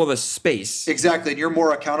control of a space. Exactly. And you're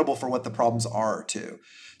more accountable for what the problems are too.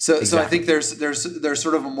 So I think there's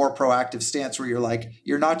sort of a more proactive stance where you're like,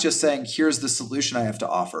 you're not just saying, here's the solution I have to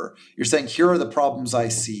offer. You're saying, here are the problems I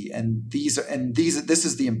see, and this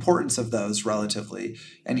is the importance of those relatively,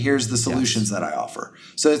 and here's the solutions that I offer.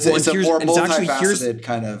 So it's a more multifaceted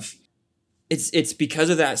kind of. It's because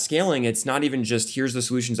of that scaling. It's not even just here's the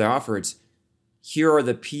solutions I offer. It's here are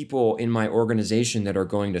the people in my organization that are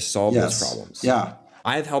going to solve those problems.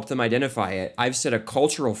 I've helped them identify it. I've set a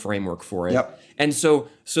cultural framework for it. And so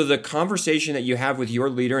the conversation that you have with your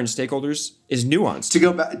leader and stakeholders is nuanced. To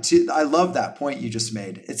go back to, I love that point you just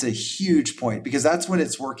made. It's a huge point because that's when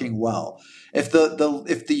it's working well. If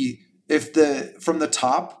the from the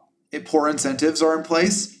top, poor incentives are in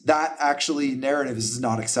place, that actually narrative is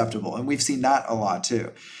not acceptable. And we've seen that a lot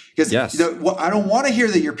too. Because I don't want to hear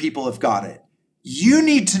that your people have got it. You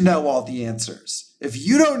need to know all the answers. If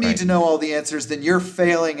you don't need to know all the answers, then you're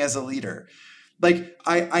failing as a leader. like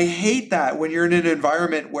I hate that when you're in an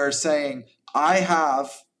environment where saying, I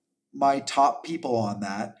have my top people on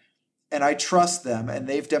that and I trust them and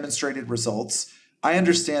they've demonstrated results. I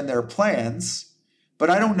understand their plans, but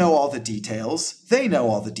I don't know all the details. They know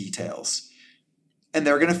all the details and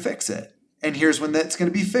they're going to fix it. And here's when that's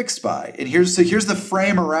going to be fixed by. And here's the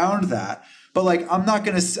frame around that. But like, I'm not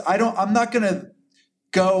going to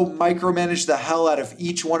go micromanage the hell out of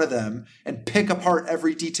each one of them and pick apart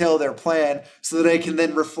every detail of their plan so that I can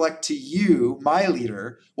then reflect to you, my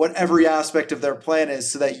leader, what every aspect of their plan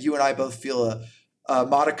is so that you and I both feel a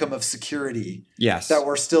modicum of security. Yes. That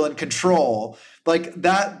we're still in control. Like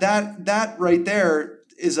that right there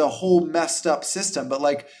is a whole messed up system. But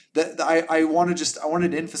like I wanted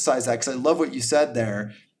to emphasize that because I love what you said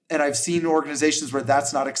there. And I've seen organizations where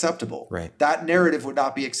that's not acceptable. Right. That narrative would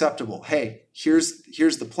not be acceptable. Hey, here's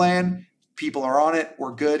the plan. People are on it.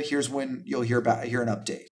 We're good. Here's when you'll hear an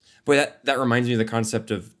update. But that reminds me of the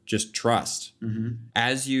concept of just trust. Mm-hmm.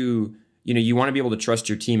 As you want to be able to trust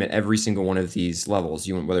your team at every single one of these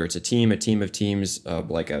levels. Whether it's a team of teams,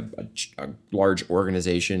 like a large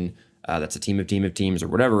organization that's a team of teams, or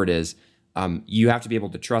whatever it is. You have to be able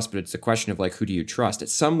to trust. But it's a question of like, who do you trust? At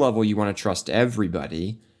some level, you want to trust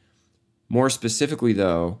everybody. More specifically,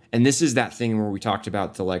 though, and this is that thing where we talked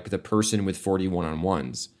about the person with 40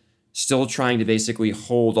 one-on-ones, still trying to basically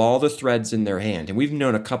hold all the threads in their hand. And we've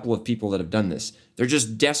known a couple of people that have done this. They're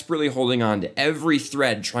just desperately holding on to every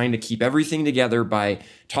thread, trying to keep everything together by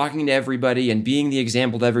talking to everybody and being the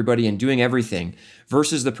example to everybody and doing everything,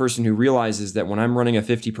 versus the person who realizes that when I'm running a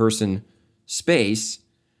 50-person space,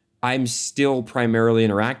 I'm still primarily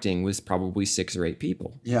interacting with probably 6 or 8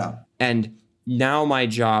 people. Yeah. And now my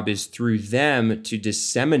job is through them to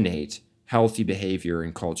disseminate healthy behavior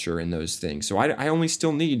and culture and those things. So I only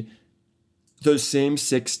still need those same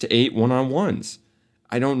 6 to 8 one-on-ones.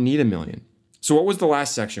 I don't need 1 million. So what was the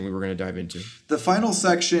last section we were going to dive into? The final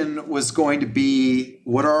section was going to be,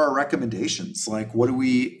 what are our recommendations? Like, what do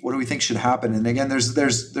we think should happen? And again,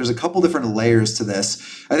 there's a couple different layers to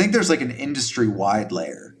this. I think there's like an industry-wide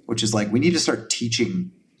layer, which is like, we need to start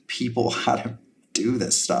teaching people how to do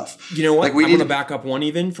this stuff. You know what? Like I'm going to back up one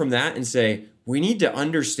even from that and say, we need to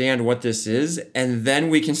understand what this is, and then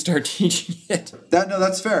we can start teaching it.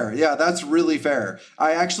 That's fair. Yeah, that's really fair.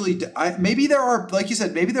 Maybe there are, like you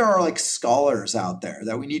said, maybe there are like scholars out there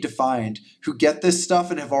that we need to find who get this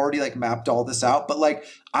stuff and have already like mapped all this out. But like,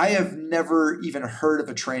 I have never even heard of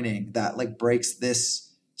a training that like breaks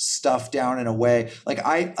this stuff down in a way.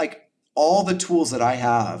 All the tools that I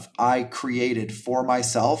have, I created for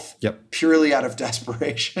myself purely out of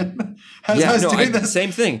desperation.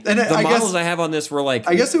 Same thing. And the models I have on this were like,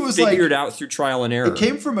 I guess it was figured out through trial and error. It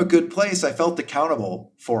came from a good place. I felt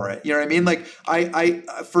accountable for it. You know what I mean? Like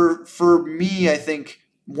for me, I think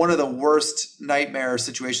one of the worst nightmare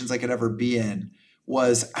situations I could ever be in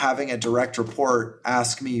was having a direct report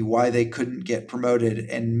ask me why they couldn't get promoted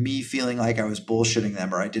and me feeling like I was bullshitting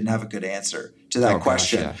them or I didn't have a good answer to that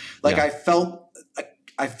question. Gosh, yeah.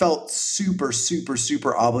 I felt super, super,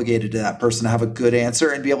 super obligated to that person to have a good answer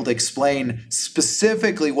and be able to explain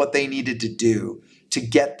specifically what they needed to do to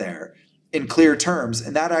get there in clear terms.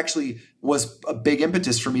 And that actually was a big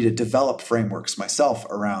impetus for me to develop frameworks myself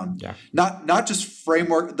around not just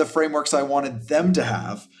the frameworks I wanted them to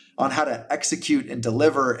have on how to execute and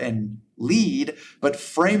deliver and lead, but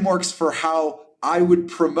frameworks for how I would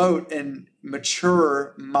promote and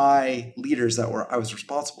mature my leaders that I was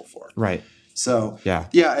responsible for. Right. So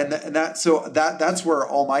that's where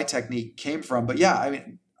all my technique came from. But yeah, I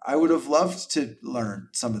mean, I would have loved to learn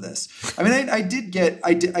some of this. I mean, I did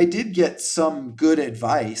get some good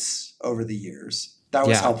advice over the years. That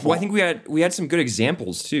was helpful. Well, I think we had some good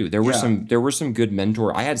examples too. There were some good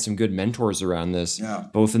mentor. I had some good mentors around this,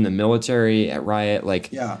 both in the military, at Riot,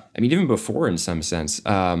 I mean, even before in some sense.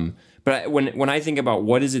 But when I think about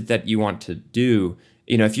what is it that you want to do,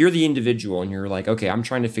 if you're the individual and you're like, okay, I'm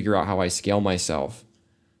trying to figure out how I scale myself.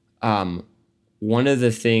 One of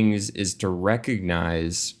the things is to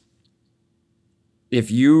recognize if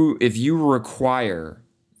you require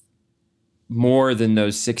more than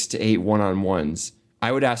those 6 to 8 one-on-ones,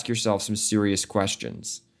 I would ask yourself some serious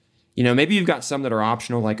questions. Maybe you've got some that are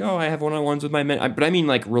optional, like, oh, I have one-on-ones with my men, but I mean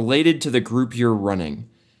like related to the group you're running.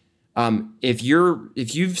 If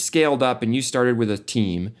you've scaled up and you started with a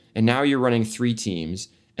team and now you're running 3 teams,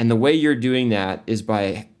 and the way you're doing that is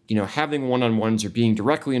by having one-on-ones or being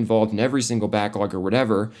directly involved in every single backlog or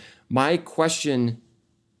whatever, my question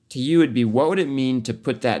to you would be, what would it mean to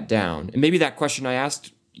put that down? And maybe that question I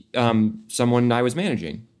asked someone I was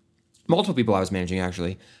managing, multiple people I was managing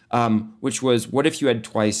actually, which was, what if you had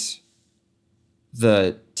twice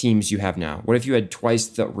the teams you have now? What if you had twice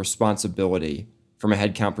the responsibility from a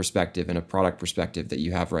headcount perspective and a product perspective that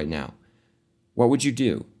you have right now? What would you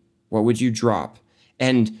do? What would you drop?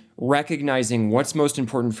 And recognizing what's most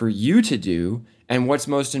important for you to do and what's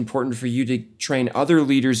most important for you to train other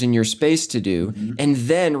leaders in your space to do, and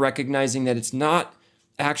then recognizing that it's not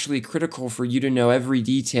actually critical for you to know every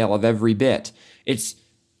detail of every bit. It's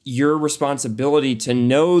your responsibility to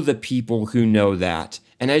know the people who know that.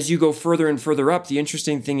 And as you go further and further up, the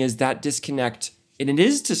interesting thing is that disconnect, and it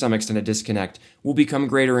is to some extent a disconnect, will become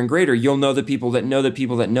greater and greater. You'll know the people that know the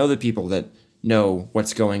people that know the people that know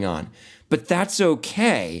what's going on. But that's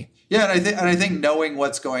okay. Yeah, and I think knowing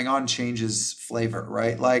what's going on changes flavor,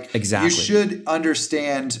 right? Like exactly. You should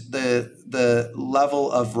understand the level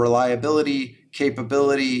of reliability,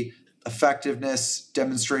 capability, effectiveness,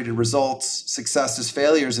 demonstrated results, successes,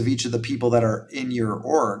 failures of each of the people that are in your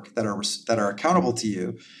org that are accountable to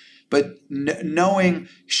you. But knowing,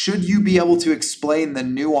 should you be able to explain the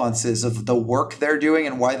nuances of the work they're doing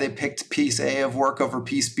and why they picked piece A of work over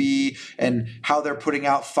piece B and how they're putting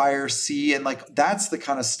out fire C, and like that's the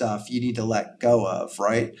kind of stuff you need to let go of,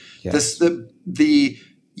 right? Yes.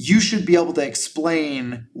 You should be able to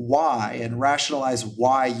explain why and rationalize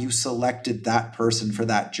why you selected that person for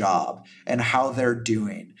that job and how they're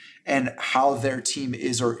doing and how their team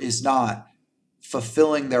is or is not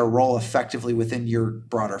fulfilling their role effectively within your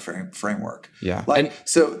broader framework. Yeah. And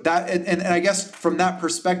I guess from that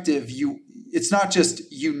perspective, it's not just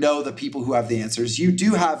the people who have the answers. You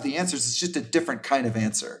do have the answers. It's just a different kind of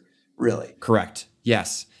answer, really. Correct.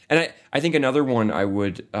 Yes. And I think another one I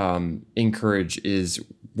would encourage is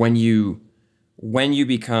when you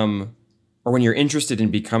become, or when you're interested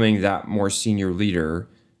in becoming that more senior leader,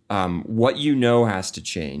 what you know has to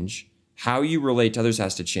change. How you relate to others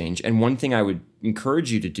has to change. And one thing I would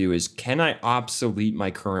encourage you to do is, can I obsolete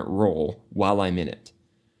my current role while I'm in it?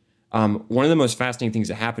 One of the most fascinating things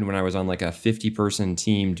that happened when I was on like a 50-person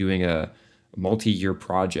team doing a multi-year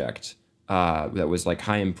project that was like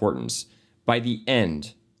high importance. By the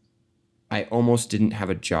end, I almost didn't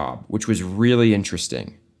have a job, which was really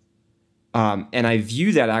interesting. And I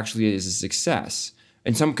view that actually as a success.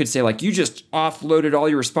 And some could say, like, you just offloaded all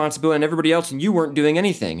your responsibility on everybody else and you weren't doing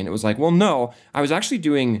anything. And it was like, well, no, I was actually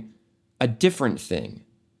doing a different thing.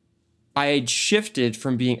 I had shifted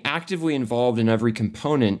from being actively involved in every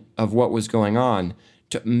component of what was going on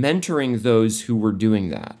to mentoring those who were doing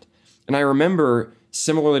that. And I remember,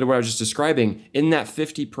 similarly to what I was just describing, in that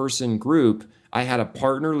 50-person group, I had a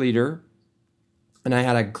partner leader and I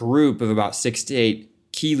had a group of about 6 to 8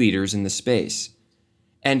 key leaders in the space.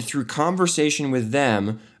 And through conversation with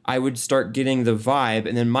them, I would start getting the vibe.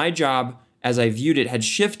 And then my job, as I viewed it, had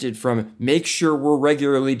shifted from make sure we're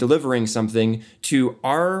regularly delivering something to,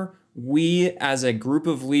 are we as a group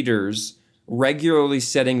of leaders regularly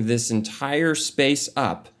setting this entire space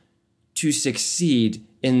up to succeed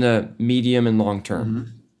in the medium and long term?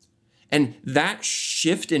 Mm-hmm. And that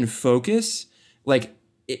shift in focus, like,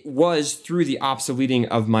 it was through the obsoleting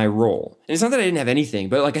of my role. And it's not that I didn't have anything,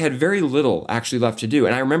 but like I had very little actually left to do.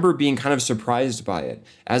 And I remember being kind of surprised by it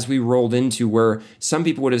as we rolled into where some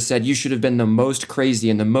people would have said, you should have been the most crazy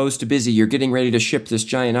and the most busy. You're getting ready to ship this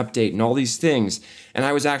giant update and all these things. And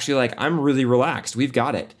I was actually like, I'm really relaxed. We've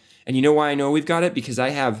got it. And you know why I know we've got it? Because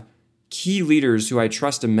I have key leaders who I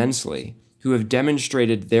trust immensely, who have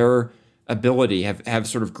demonstrated their ability, have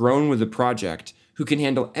sort of grown with the project, who can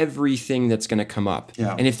handle everything that's going to come up.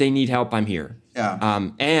 Yeah. And if they need help, I'm here. Yeah.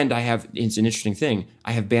 And it's an interesting thing,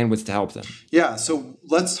 I have bandwidth to help them. Yeah. So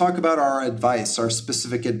let's talk about our advice, our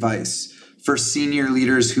specific advice for senior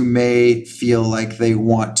leaders who may feel like they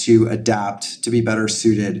want to adapt to be better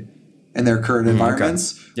suited in their current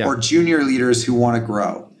environments, okay. Yeah. or junior leaders who want to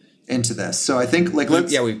grow into this. So I think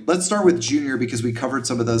let's start with junior, because we covered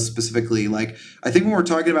some of those specifically. Like, I think when we're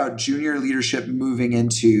talking about junior leadership moving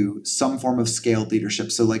into some form of scaled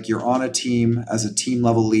leadership, so like you're on a team as a team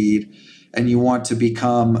level lead and you want to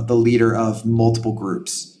become the leader of multiple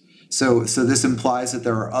groups. So this implies that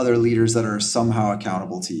there are other leaders that are somehow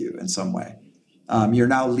accountable to you in some way. You're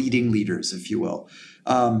now leading leaders, if you will.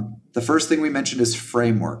 The first thing we mentioned is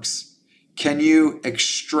frameworks. Can you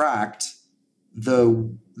extract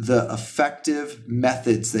the effective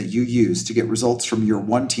methods that you use to get results from your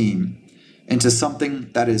one team into something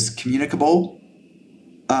that is communicable,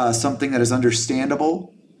 something that is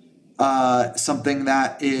understandable, something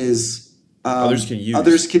that is others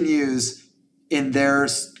can use in their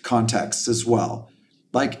context as well.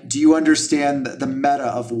 Like, do you understand the meta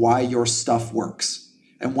of why your stuff works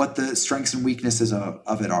and what the strengths and weaknesses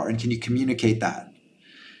of it are? And can you communicate that?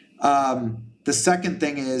 The second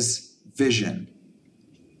thing is vision.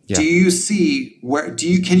 Do you see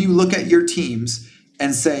can you look at your teams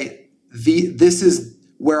and say, this is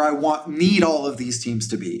where I need all of these teams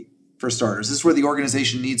to be, for starters. This is where the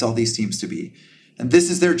organization needs all these teams to be. And this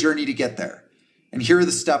is their journey to get there. And here are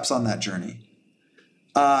the steps on that journey.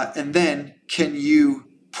 And then can you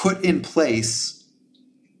put in place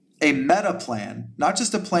a meta plan, not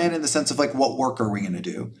just a plan in the sense of like, what work are we going to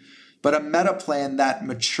do, but a meta plan that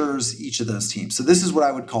matures each of those teams. So this is what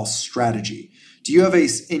I would call strategy. Do you have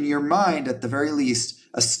in your mind, at the very least,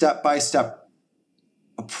 a step-by-step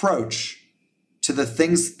approach to the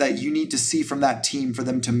things that you need to see from that team for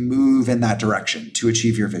them to move in that direction to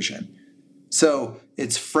achieve your vision? So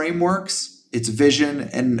it's frameworks, it's vision,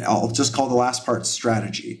 and I'll just call the last part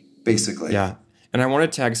strategy, basically. Yeah. And I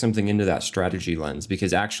want to tag something into that strategy lens,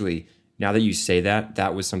 because actually, now that you say that,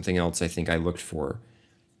 that was something else I think I looked for.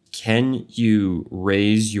 Can you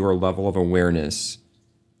raise your level of awareness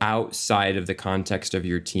outside of the context of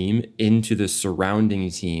your team into the surrounding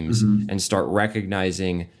teams and start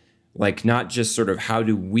recognizing, like, not just sort of how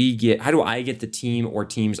do I get the team or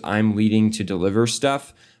teams I'm leading to deliver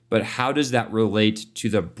stuff, but how does that relate to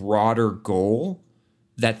the broader goal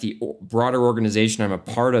that the broader organization I'm a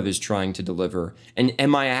part of is trying to deliver? And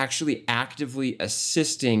am I actually actively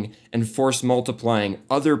assisting and force multiplying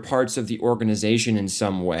other parts of the organization in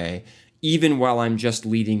some way, even while I'm just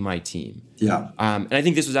leading my team? Yeah. And I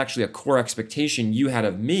think this was actually a core expectation you had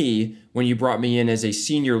of me when you brought me in as a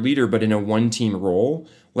senior leader, but in a one-team role.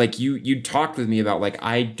 Like you talked with me about, like,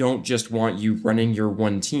 I don't just want you running your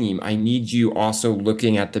one team. I need you also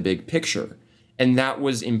looking at the big picture. And that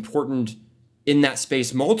was important in that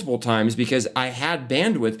space multiple times because I had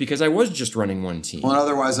bandwidth because I was just running one team. Well, and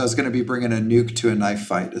otherwise I was going to be bringing a nuke to a knife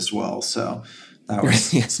fight as well. So that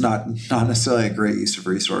was, it's not necessarily a great use of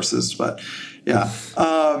resources, but yeah.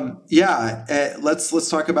 Let's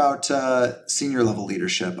talk about senior level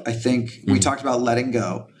leadership. I think we talked about letting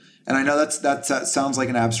go. And I know that sounds like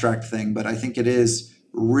an abstract thing, but I think it is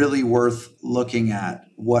really worth looking at.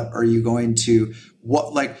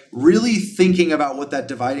 Really thinking about what that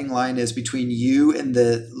dividing line is between you and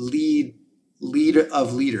the lead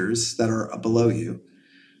of leaders that are below you.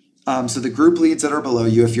 So the group leads that are below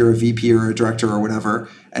you, if you're a VP or a director or whatever,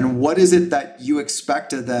 and what is it that you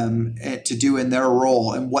expect of them to do in their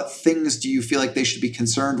role, and what things do you feel like they should be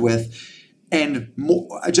concerned with? And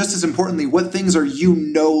just as importantly, what things are you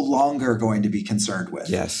no longer going to be concerned with?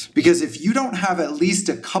 Yes. Because if you don't have at least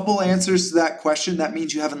a couple answers to that question, that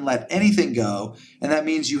means you haven't let anything go, and that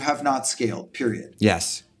means you have not scaled, period.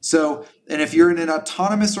 Yes. So, and if you're in an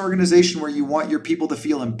autonomous organization where you want your people to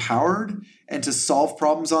feel empowered and to solve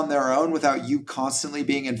problems on their own without you constantly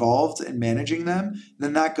being involved and managing them,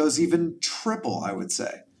 then that goes even triple, I would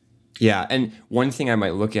say. Yeah. And one thing I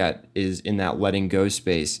might look at is in that letting go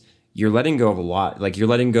space, you're letting go of a lot. Like, you're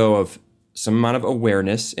letting go of some amount of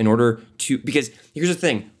awareness in order to, because here's the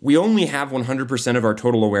thing, we only have 100% of our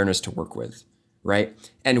total awareness to work with, right?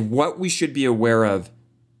 And what we should be aware of,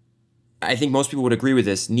 I think most people would agree with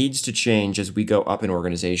this, needs to change as we go up in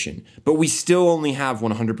organization. But we still only have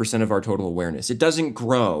 100% of our total awareness. It doesn't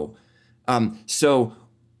grow. So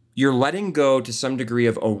you're letting go to some degree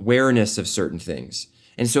of awareness of certain things.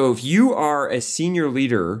 And so if you are a senior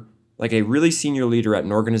leader, like a really senior leader at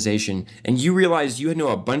an organization, and you realize you know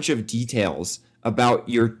a bunch of details about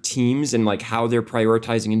your teams and like how they're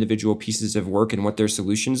prioritizing individual pieces of work and what their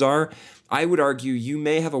solutions are, I would argue you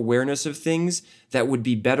may have awareness of things that would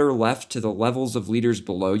be better left to the levels of leaders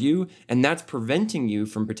below you. And that's preventing you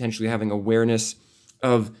from potentially having awareness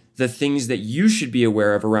of the things that you should be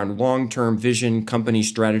aware of around long-term vision, company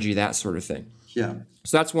strategy, that sort of thing. Yeah.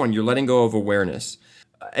 So that's one, you're letting go of awareness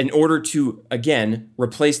in order to, again,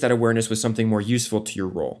 replace that awareness with something more useful to your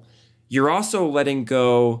role. You're also letting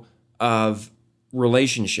go of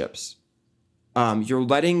relationships. You're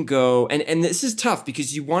letting go, and this is tough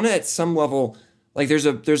because you want to, at some level, like there's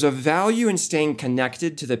a value in staying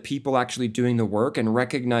connected to the people actually doing the work and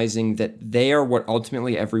recognizing that they are what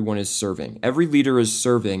ultimately everyone is serving. Every leader is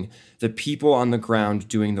serving the people on the ground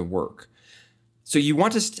doing the work. So you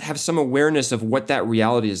want to have some awareness of what that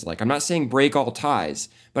reality is like. I'm not saying break all ties,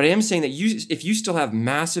 but I am saying that if you still have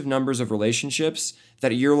massive numbers of relationships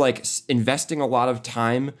that you're like investing a lot of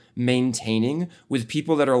time maintaining with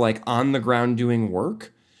people that are like on the ground doing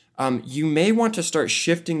work, you may want to start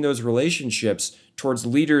shifting those relationships towards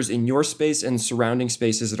leaders in your space and surrounding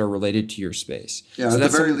spaces that are related to your space. Yeah, so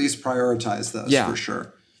at the very least, prioritize those, for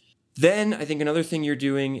sure. Then I think another thing you're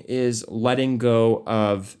doing is letting go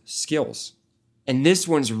of skills. And this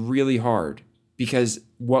one's really hard because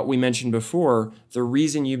what we mentioned before, the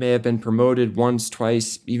reason you may have been promoted once,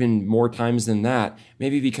 twice, even more times than that,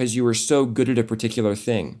 maybe because you were so good at a particular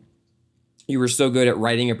thing. You were so good at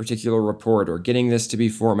writing a particular report or getting this to be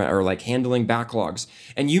format or like handling backlogs.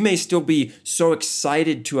 And you may still be so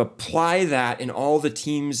excited to apply that in all the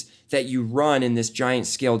teams that you run in this giant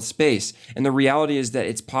scaled space. And the reality is that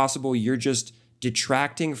it's possible you're just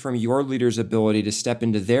detracting from your leader's ability to step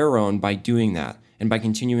into their own by doing that and by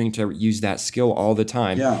continuing to use that skill all the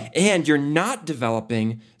time. Yeah. And you're not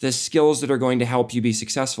developing the skills that are going to help you be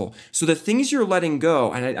successful. So the things you're letting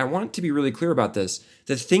go, and I want to be really clear about this,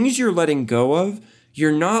 the things you're letting go of,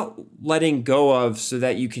 you're not letting go of so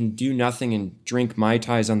that you can do nothing and drink Mai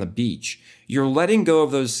Tais on the beach. You're letting go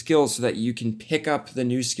of those skills so that you can pick up the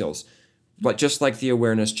new skills. But just like the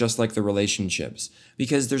awareness, just like the relationships,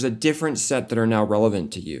 because there's a different set that are now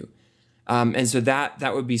relevant to you. And so that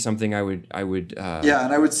would be something I would and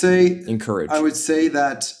I would say encourage. I would say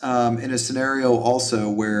that in a scenario also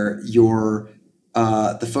where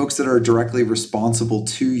the folks that are directly responsible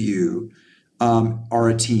to you are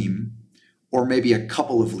a team or maybe a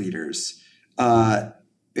couple of leaders.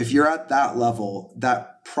 If you're at that level,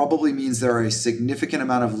 that probably means there are a significant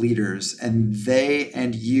amount of leaders, and they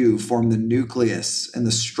and you form the nucleus and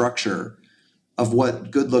the structure of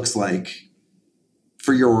what good looks like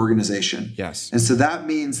for your organization. Yes. And so that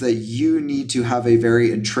means that you need to have a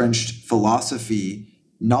very entrenched philosophy,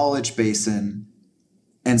 knowledge basin,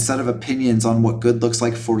 and set of opinions on what good looks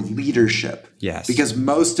like for leadership. Yes. Because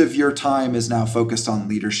most of your time is now focused on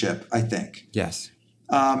leadership, I think. Yes.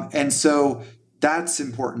 And so that's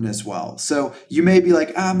important as well. So you may be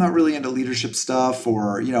like, I'm not really into leadership stuff,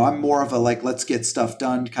 or, I'm more of a like, let's get stuff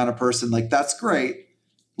done kind of person. Like, that's great.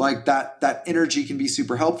 Like that energy can be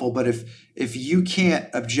super helpful. But if you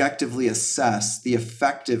can't objectively assess the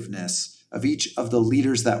effectiveness of each of the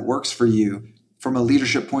leaders that works for you from a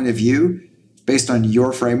leadership point of view, based on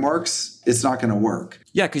your frameworks, it's not going to work.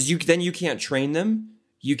 Yeah, because then you can't train them.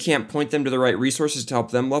 You can't point them to the right resources to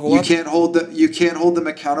help them level You up. can't hold them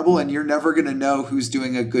accountable, and you're never going to know who's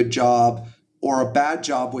doing a good job or a bad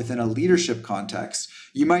job within a leadership context.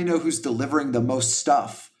 You might know who's delivering the most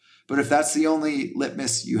stuff. But if that's the only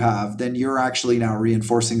litmus you have, then you're actually now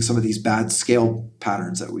reinforcing some of these bad scale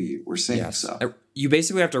patterns that we were seeing. Yes. So You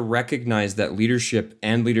basically have to recognize that leadership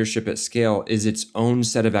and leadership at scale is its own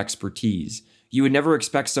set of expertise. You would never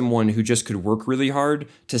expect someone who just could work really hard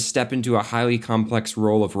to step into a highly complex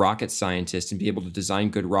role of rocket scientist and be able to design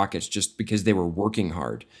good rockets just because they were working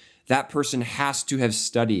hard. That person has to have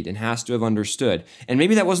studied and has to have understood. And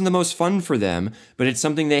maybe that wasn't the most fun for them, but it's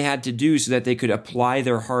something they had to do so that they could apply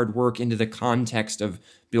their hard work into the context of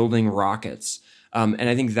building rockets. And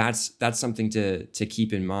I think that's something to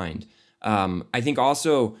keep in mind. I think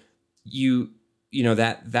also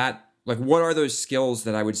that like, what are those skills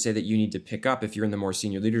that I would say that you need to pick up if you're in the more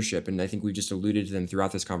senior leadership? And I think we just alluded to them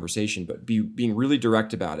throughout this conversation, but being really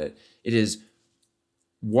direct about it. It is,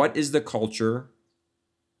 what is the culture?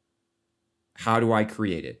 How do I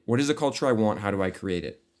create it? What is the culture I want? How do I create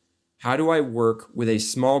it? How do I work with a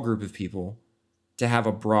small group of people to have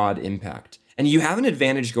a broad impact? And you have an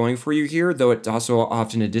advantage going for you here, though it's also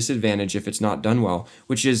often a disadvantage if it's not done well,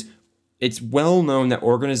 which is it's well known that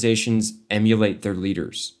organizations emulate their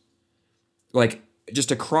leaders. Like,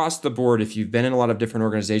 just across the board, if you've been in a lot of different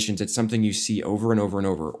organizations, it's something you see over and over and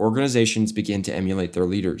over. Organizations begin to emulate their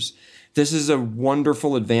leaders. This is a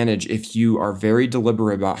wonderful advantage if you are very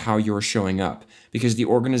deliberate about how you're showing up, because the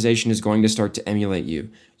organization is going to start to emulate you.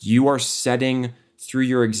 You are setting through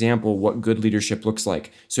your example what good leadership looks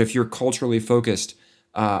like. So if you're culturally focused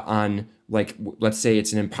on, like, let's say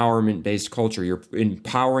it's an empowerment-based culture, you're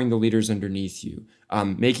empowering the leaders underneath you,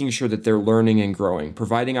 making sure that they're learning and growing,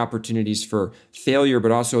 providing opportunities for failure,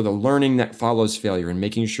 but also the learning that follows failure, and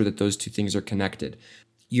making sure that those two things are connected.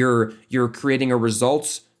 You're creating a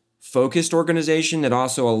results-focused organization that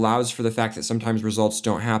also allows for the fact that sometimes results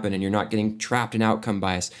don't happen and you're not getting trapped in outcome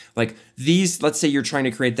bias. Like these, let's say you're trying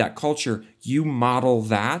to create that culture, you model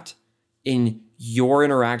that in your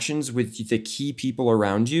interactions with the key people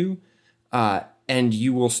around you, and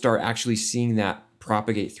you will start actually seeing that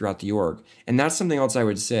propagate throughout the org. And that's something else I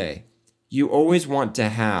would say. You always want to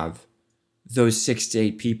have those 6 to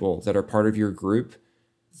 8 people that are part of your group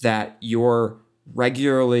that you're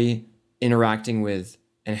regularly interacting with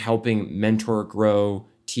and helping mentor, grow,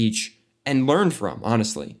 teach, and learn from,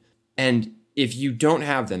 honestly. And if you don't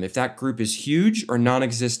have them, if that group is huge or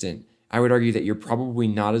non-existent, I would argue that you're probably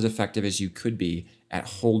not as effective as you could be at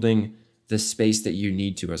holding the space that you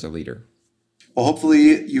need to as a leader. Well,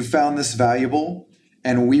 hopefully you found this valuable,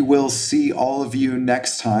 and we will see all of you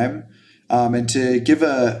next time. And to give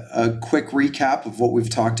a quick recap of what we've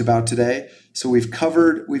talked about today. So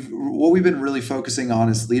what we've been really focusing on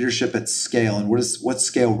is leadership at scale and what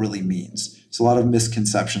scale really means. There's a lot of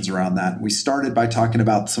misconceptions around that. We started by talking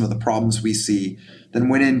about some of the problems we see, then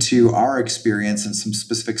went into our experience and some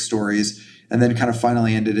specific stories, and then kind of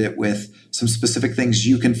finally ended it with some specific things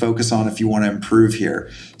you can focus on if you want to improve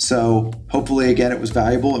here. So hopefully, again, it was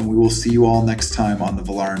valuable, and we will see you all next time on the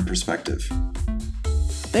Valarin Perspective.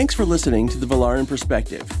 Thanks for listening to the Valarin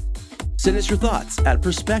Perspective. Send us your thoughts at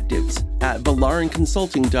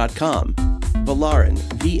perspectives@valarinconsulting.com. Valarin,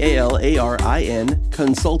 VALARIN,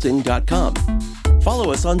 consulting.com.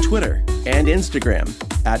 Follow us on Twitter and Instagram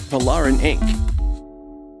 @Valarin Inc.